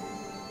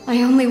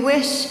 I only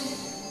wish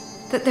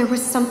that there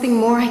was something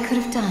more I could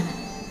have done.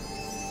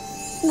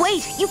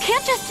 Wait, you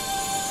can't just...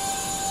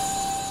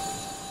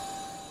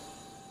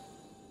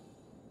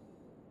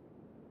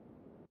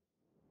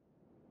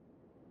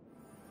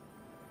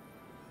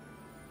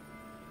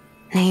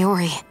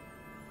 Naori.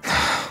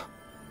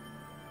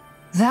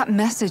 That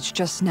message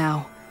just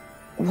now,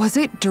 was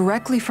it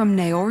directly from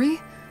Naori?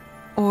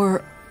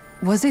 Or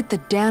was it the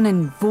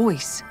Dahnan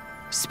voice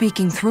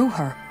speaking through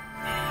her?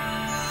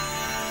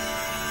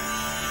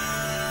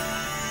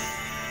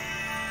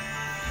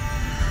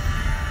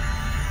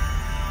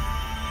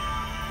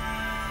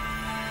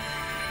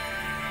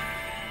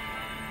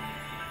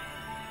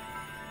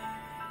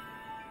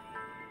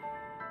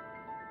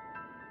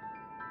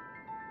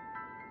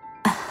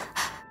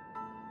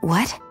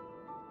 What?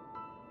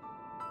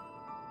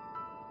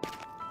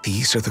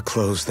 These are the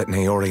clothes that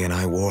Naori and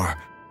I wore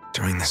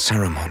during the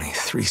ceremony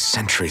 3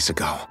 centuries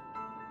ago.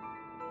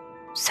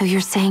 So you're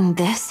saying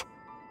this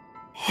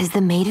is the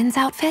Maiden's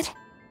outfit?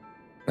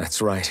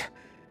 That's right.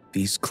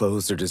 These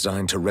clothes are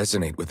designed to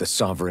resonate with the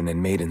Sovereign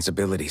and Maiden's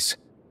abilities.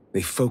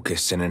 They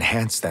focus and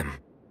enhance them.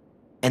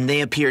 And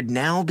they appeared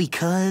now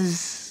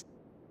because...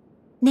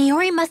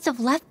 Naori must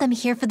have left them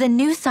here for the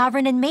new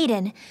Sovereign and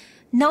Maiden,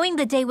 knowing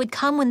the day would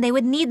come when they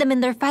would need them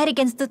in their fight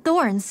against the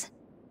Thorns.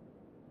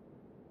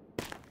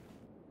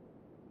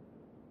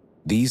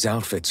 These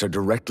outfits are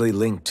directly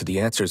linked to the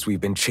answers we've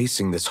been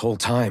chasing this whole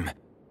time.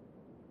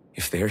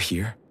 If they're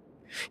here,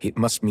 it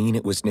must mean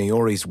it was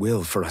Naori's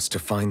will for us to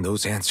find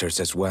those answers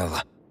as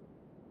well.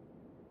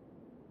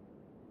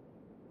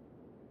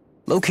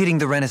 Locating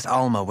the Renis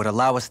Alma would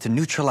allow us to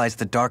neutralize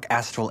the dark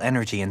astral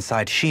energy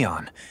inside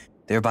Xion,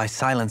 thereby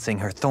silencing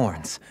her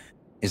thorns.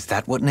 Is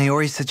that what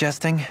Naori's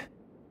suggesting?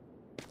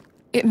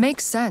 It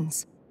makes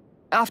sense.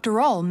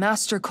 After all,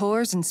 Master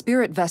Cores and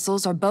Spirit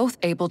Vessels are both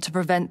able to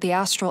prevent the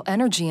astral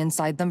energy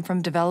inside them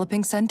from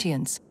developing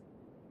sentience.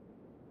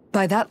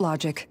 By that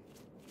logic,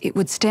 it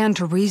would stand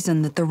to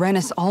reason that the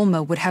Renis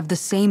Alma would have the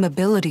same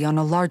ability on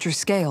a larger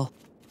scale.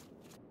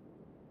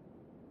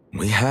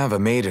 We have a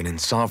Maiden and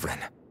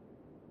Sovereign.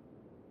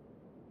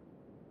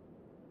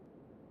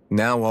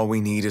 Now all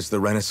we need is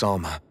the Renis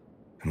Alma,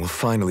 and we'll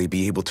finally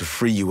be able to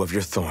free you of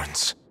your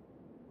thorns.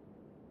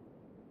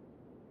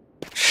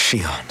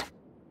 Xion.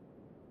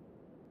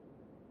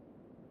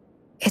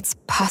 It's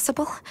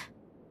possible?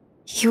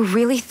 You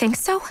really think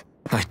so?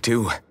 I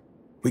do.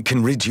 We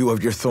can rid you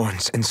of your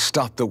thorns and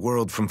stop the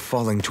world from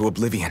falling to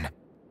oblivion.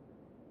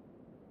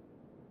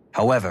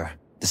 However,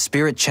 the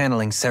spirit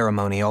channeling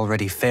ceremony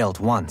already failed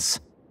once.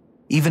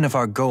 Even if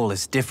our goal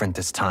is different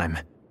this time,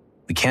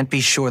 we can't be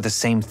sure the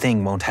same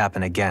thing won't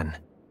happen again.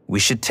 We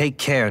should take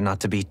care not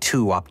to be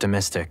too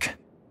optimistic.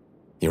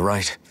 You're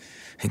right.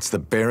 It's the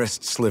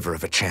barest sliver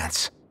of a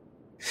chance.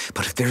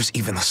 But if there's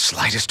even the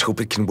slightest hope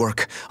it can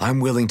work, I'm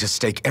willing to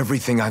stake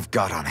everything I've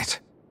got on it.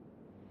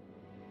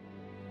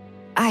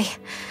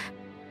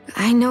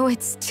 I know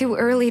it's too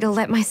early to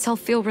let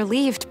myself feel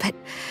relieved, but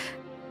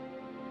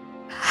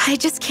I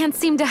just can't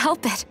seem to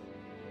help it.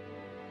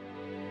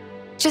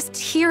 Just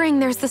hearing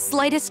there's the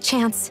slightest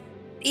chance,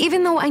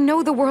 even though I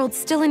know the world's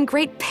still in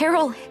great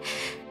peril.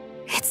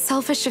 It's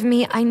selfish of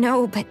me, I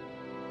know, but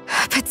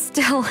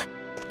still.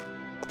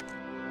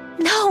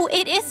 No,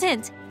 it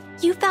isn't!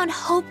 You found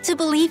hope to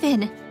believe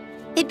in.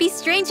 It'd be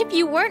strange if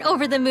you weren't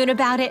over the moon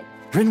about it.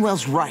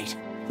 Rinwell's right.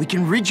 We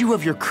can rid you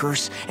of your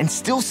curse and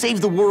still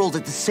save the world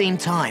at the same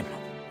time.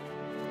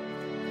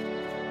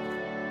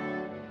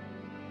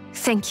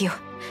 Thank you.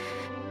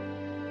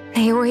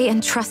 Naori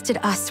entrusted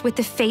us with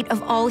the fate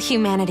of all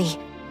humanity.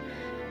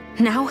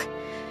 Now,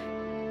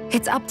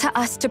 it's up to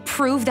us to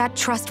prove that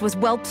trust was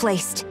well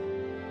placed.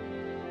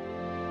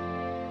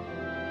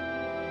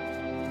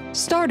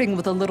 Starting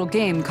with a little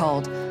game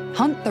called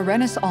Hunt the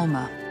Renis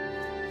Alma.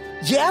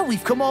 Yeah,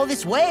 we've come all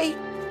this way.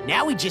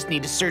 Now we just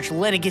need to search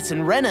Lenegis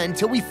and Rena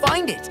until we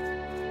find it.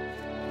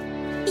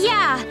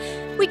 Yeah,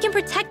 we can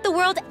protect the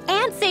world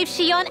and save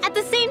Xion at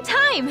the same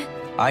time.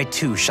 I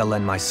too shall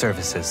lend my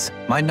services.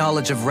 My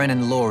knowledge of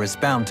Renan lore is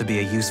bound to be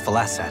a useful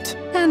asset.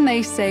 And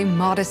they say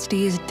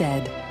modesty is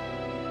dead.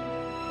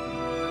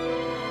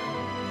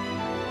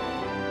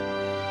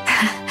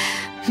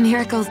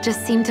 Miracles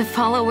just seem to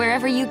follow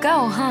wherever you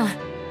go, huh?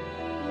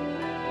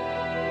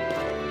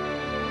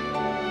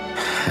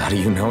 How do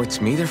you know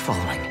it's me they're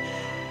following?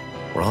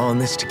 We're all in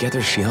this together,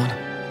 Xion.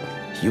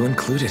 You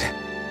included.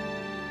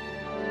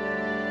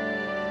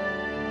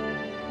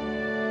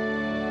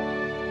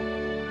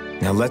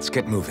 Now let's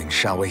get moving,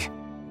 shall we?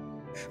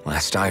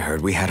 Last I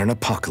heard, we had an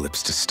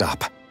apocalypse to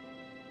stop.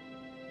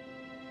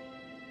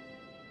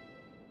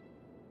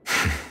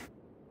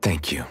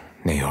 Thank you,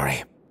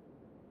 Naori.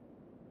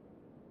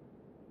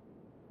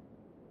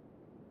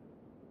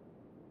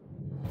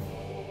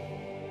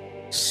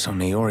 So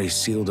Naori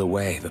sealed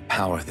away the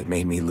power that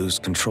made me lose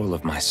control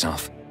of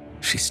myself.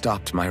 She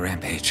stopped my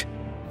rampage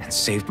and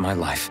saved my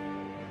life.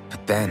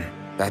 But then,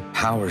 that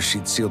power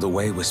she'd sealed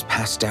away was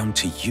passed down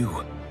to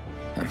you.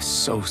 I'm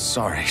so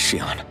sorry,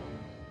 Xion.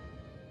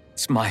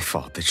 It's my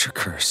fault that you're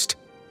cursed.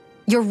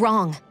 You're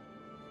wrong.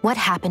 What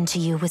happened to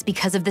you was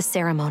because of the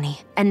ceremony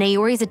and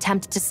Naori's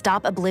attempt to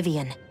stop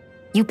Oblivion.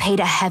 You paid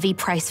a heavy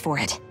price for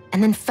it,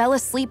 and then fell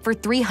asleep for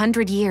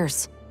 300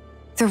 years.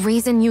 The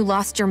reason you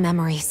lost your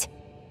memories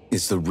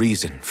is the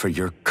reason for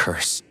your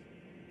curse.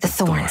 The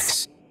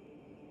thorns.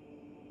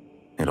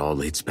 It all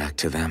leads back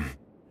to them.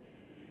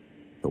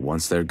 But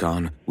once they're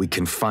gone, we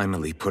can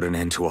finally put an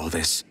end to all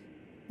this.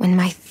 When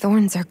my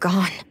thorns are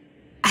gone,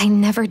 I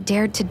never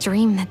dared to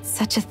dream that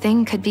such a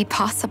thing could be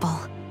possible.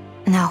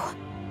 No,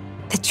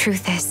 the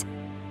truth is,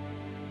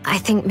 I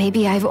think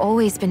maybe I've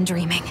always been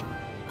dreaming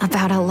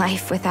about a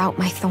life without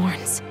my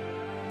thorns.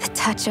 The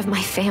touch of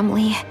my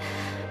family,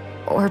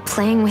 or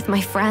playing with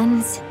my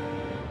friends,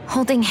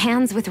 holding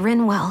hands with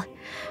Rinwell,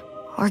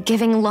 or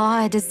giving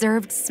Law a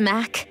deserved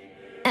smack,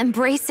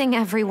 embracing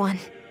everyone.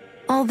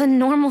 All the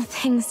normal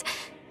things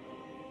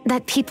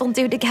that people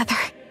do together.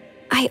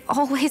 I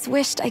always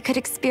wished I could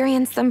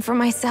experience them for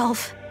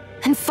myself,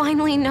 and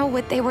finally know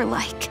what they were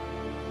like.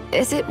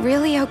 Is it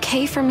really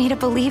okay for me to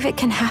believe it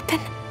can happen?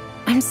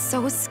 I'm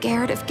so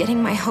scared of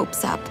getting my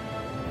hopes up.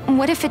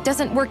 What if it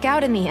doesn't work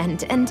out in the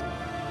end, and...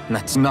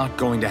 That's not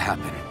going to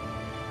happen.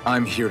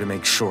 I'm here to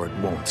make sure it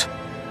won't.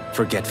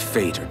 Forget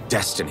fate or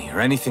destiny or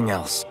anything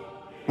else.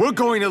 We're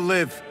going to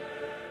live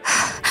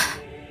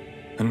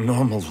a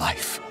normal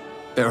life.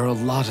 There are a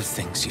lot of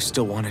things you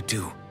still want to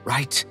do,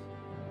 right?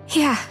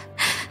 Yeah,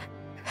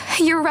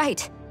 you're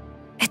right.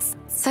 It's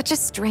such a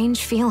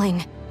strange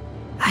feeling.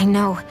 I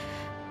know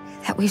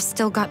that we've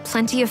still got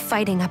plenty of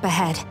fighting up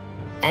ahead,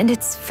 and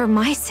it's for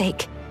my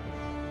sake,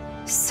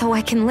 so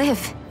I can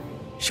live.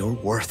 You're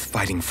worth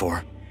fighting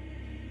for.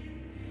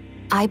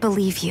 I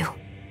believe you,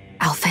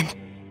 Alphen.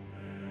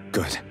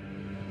 Good.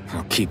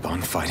 I'll keep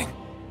on fighting.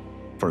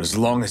 For as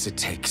long as it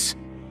takes.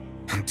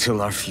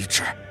 Until our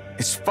future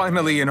is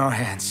finally in our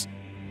hands.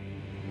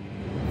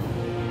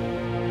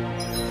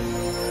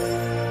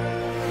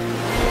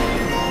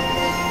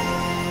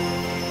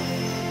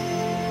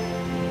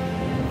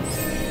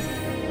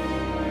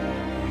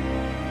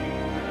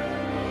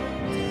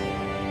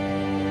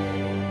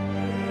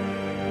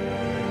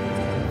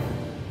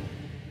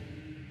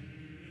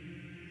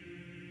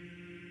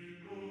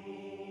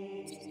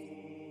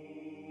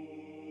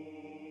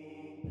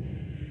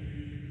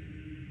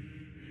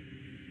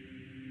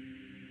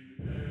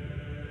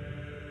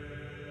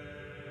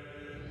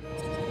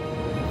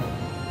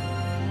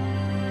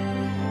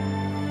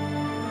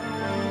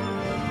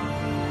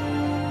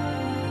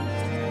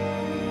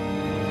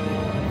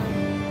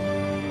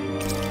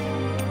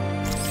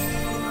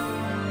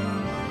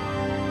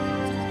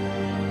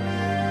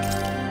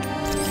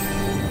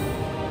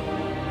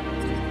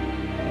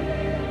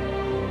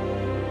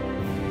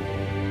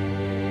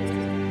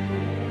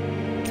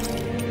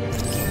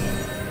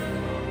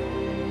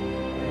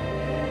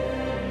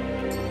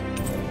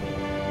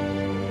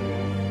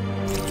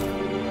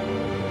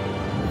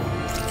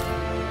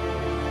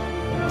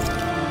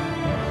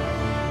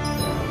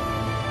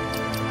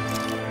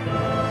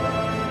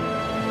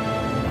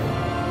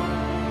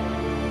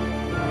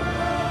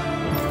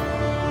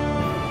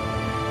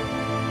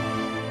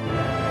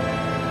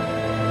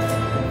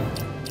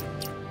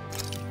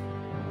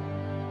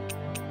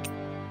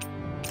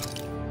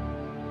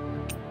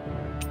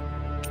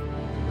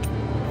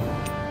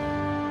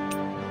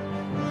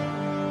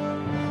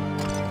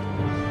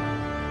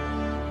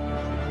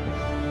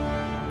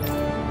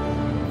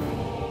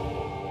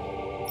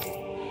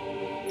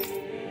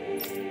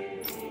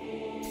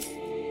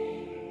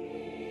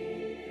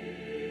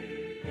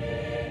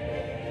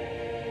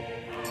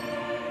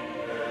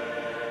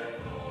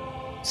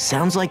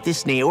 Sounds like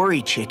this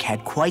Naori chick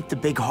had quite the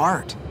big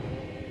heart.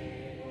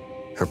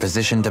 Her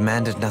position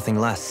demanded nothing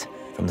less.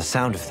 From the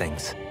sound of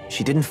things,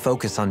 she didn't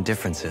focus on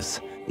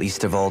differences,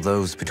 least of all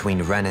those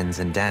between Renans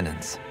and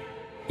Dahnans.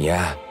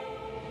 Yeah.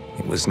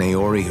 It was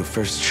Naori who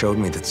first showed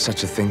me that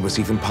such a thing was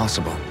even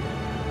possible.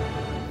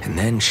 And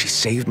then she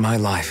saved my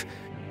life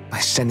by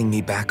sending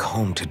me back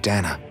home to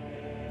Dahna.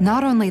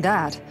 Not only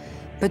that,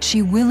 but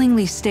she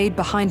willingly stayed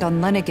behind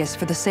on Lenegis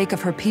for the sake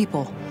of her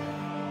people.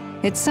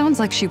 It sounds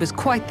like she was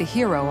quite the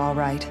hero, all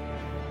right.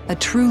 A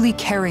truly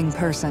caring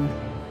person.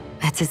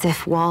 It's as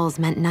if walls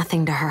meant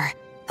nothing to her.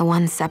 The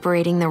ones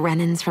separating the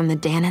Renans from the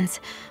Dahnans,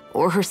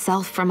 or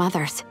herself from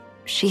others.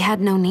 She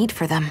had no need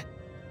for them.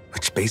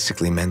 Which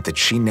basically meant that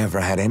she never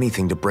had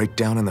anything to break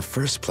down in the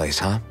first place,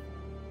 huh?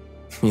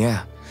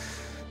 Yeah.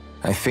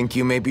 I think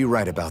you may be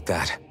right about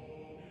that.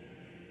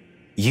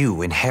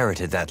 You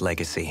inherited that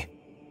legacy.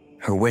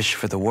 Her wish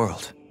for the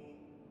world.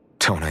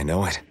 Don't I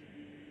know it?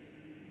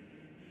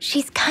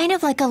 She's kind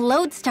of like a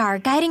lodestar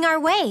guiding our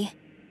way,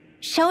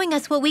 showing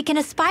us what we can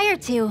aspire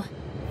to.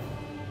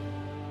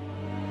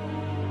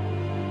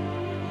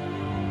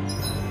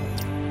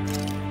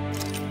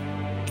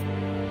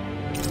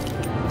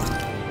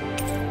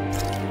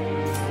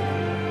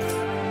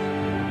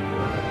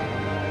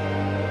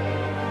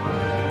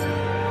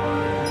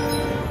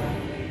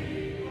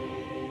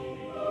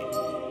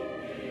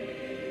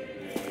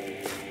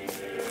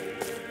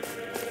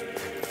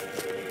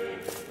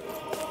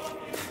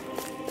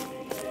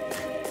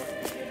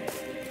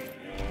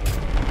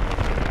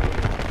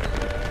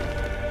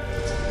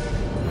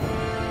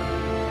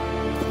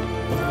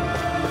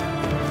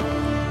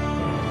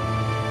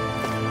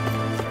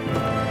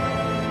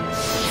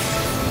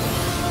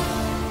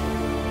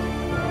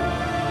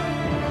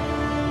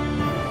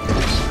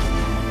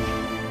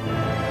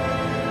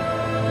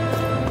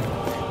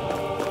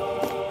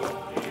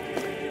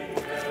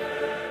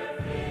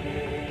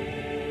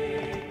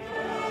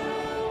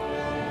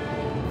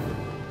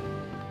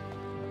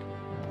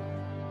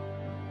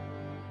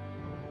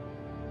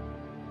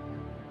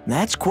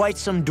 That's quite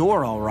some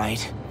door, all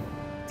right.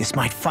 This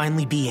might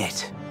finally be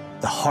it.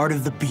 The heart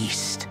of the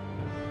beast.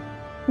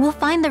 We'll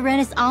find the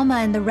Renis Alma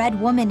and the Red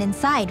Woman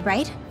inside,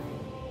 right?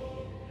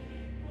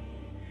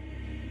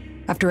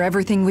 After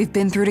everything we've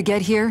been through to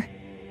get here,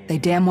 they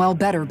damn well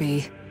better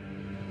be.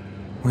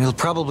 We'll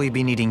probably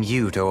be needing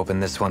you to open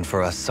this one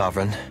for us,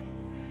 Sovereign.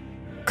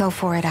 Go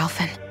for it,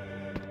 Alphen.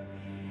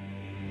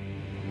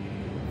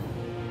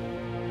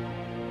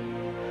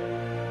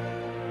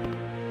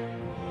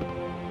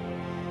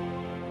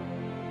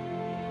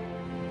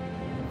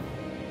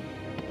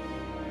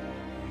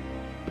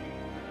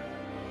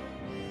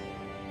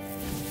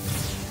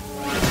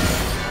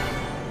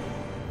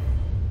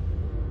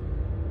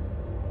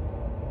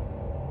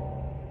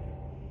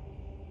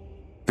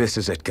 This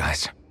is it,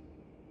 guys.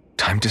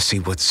 Time to see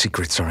what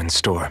secrets are in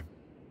store.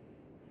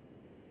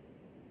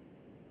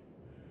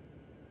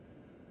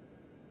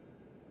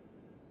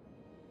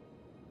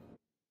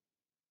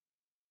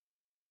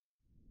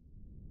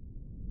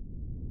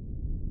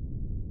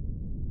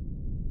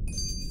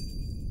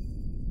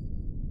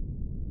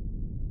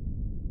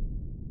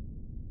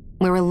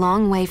 We're a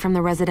long way from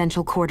the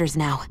residential quarters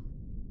now.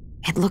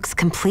 It looks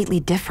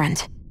completely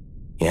different.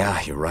 Yeah,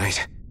 you're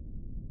right.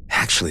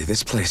 Actually,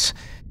 this place...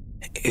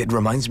 it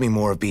reminds me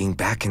more of being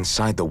back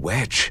inside the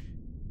Wedge.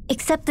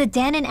 Except the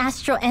Dahnan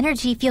astral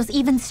energy feels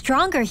even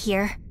stronger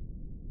here.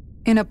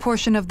 In a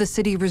portion of the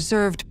city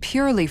reserved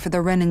purely for the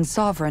Renin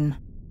Sovereign.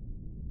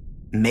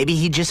 Maybe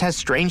he just has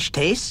strange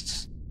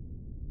tastes?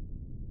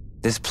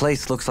 This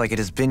place looks like it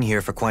has been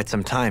here for quite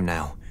some time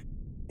now.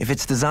 If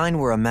its design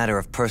were a matter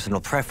of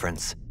personal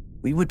preference,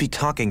 we would be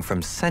talking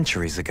from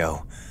centuries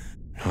ago.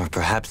 Or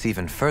perhaps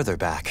even further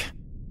back.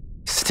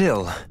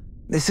 Still,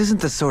 this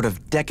isn't the sort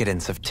of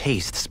decadence of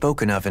taste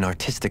spoken of in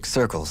artistic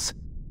circles.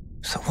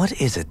 So what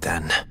is it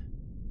then?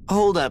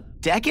 Hold up,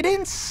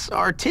 decadence?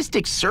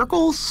 Artistic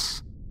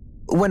circles?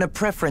 When a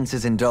preference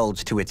is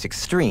indulged to its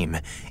extreme,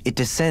 it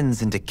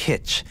descends into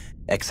kitsch,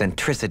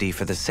 eccentricity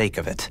for the sake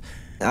of it.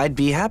 I'd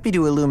be happy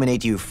to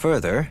illuminate you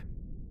further.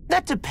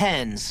 That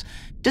depends.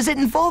 Does it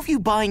involve you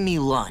buying me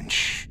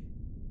lunch?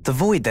 The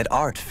void that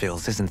art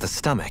fills isn't the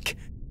stomach,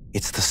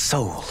 it's the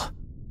soul.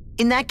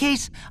 In that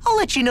case, I'll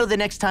let you know the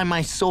next time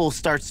my soul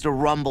starts to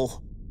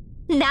rumble.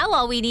 Now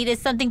all we need is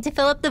something to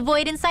fill up the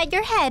void inside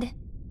your head.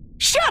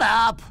 Shut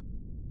up!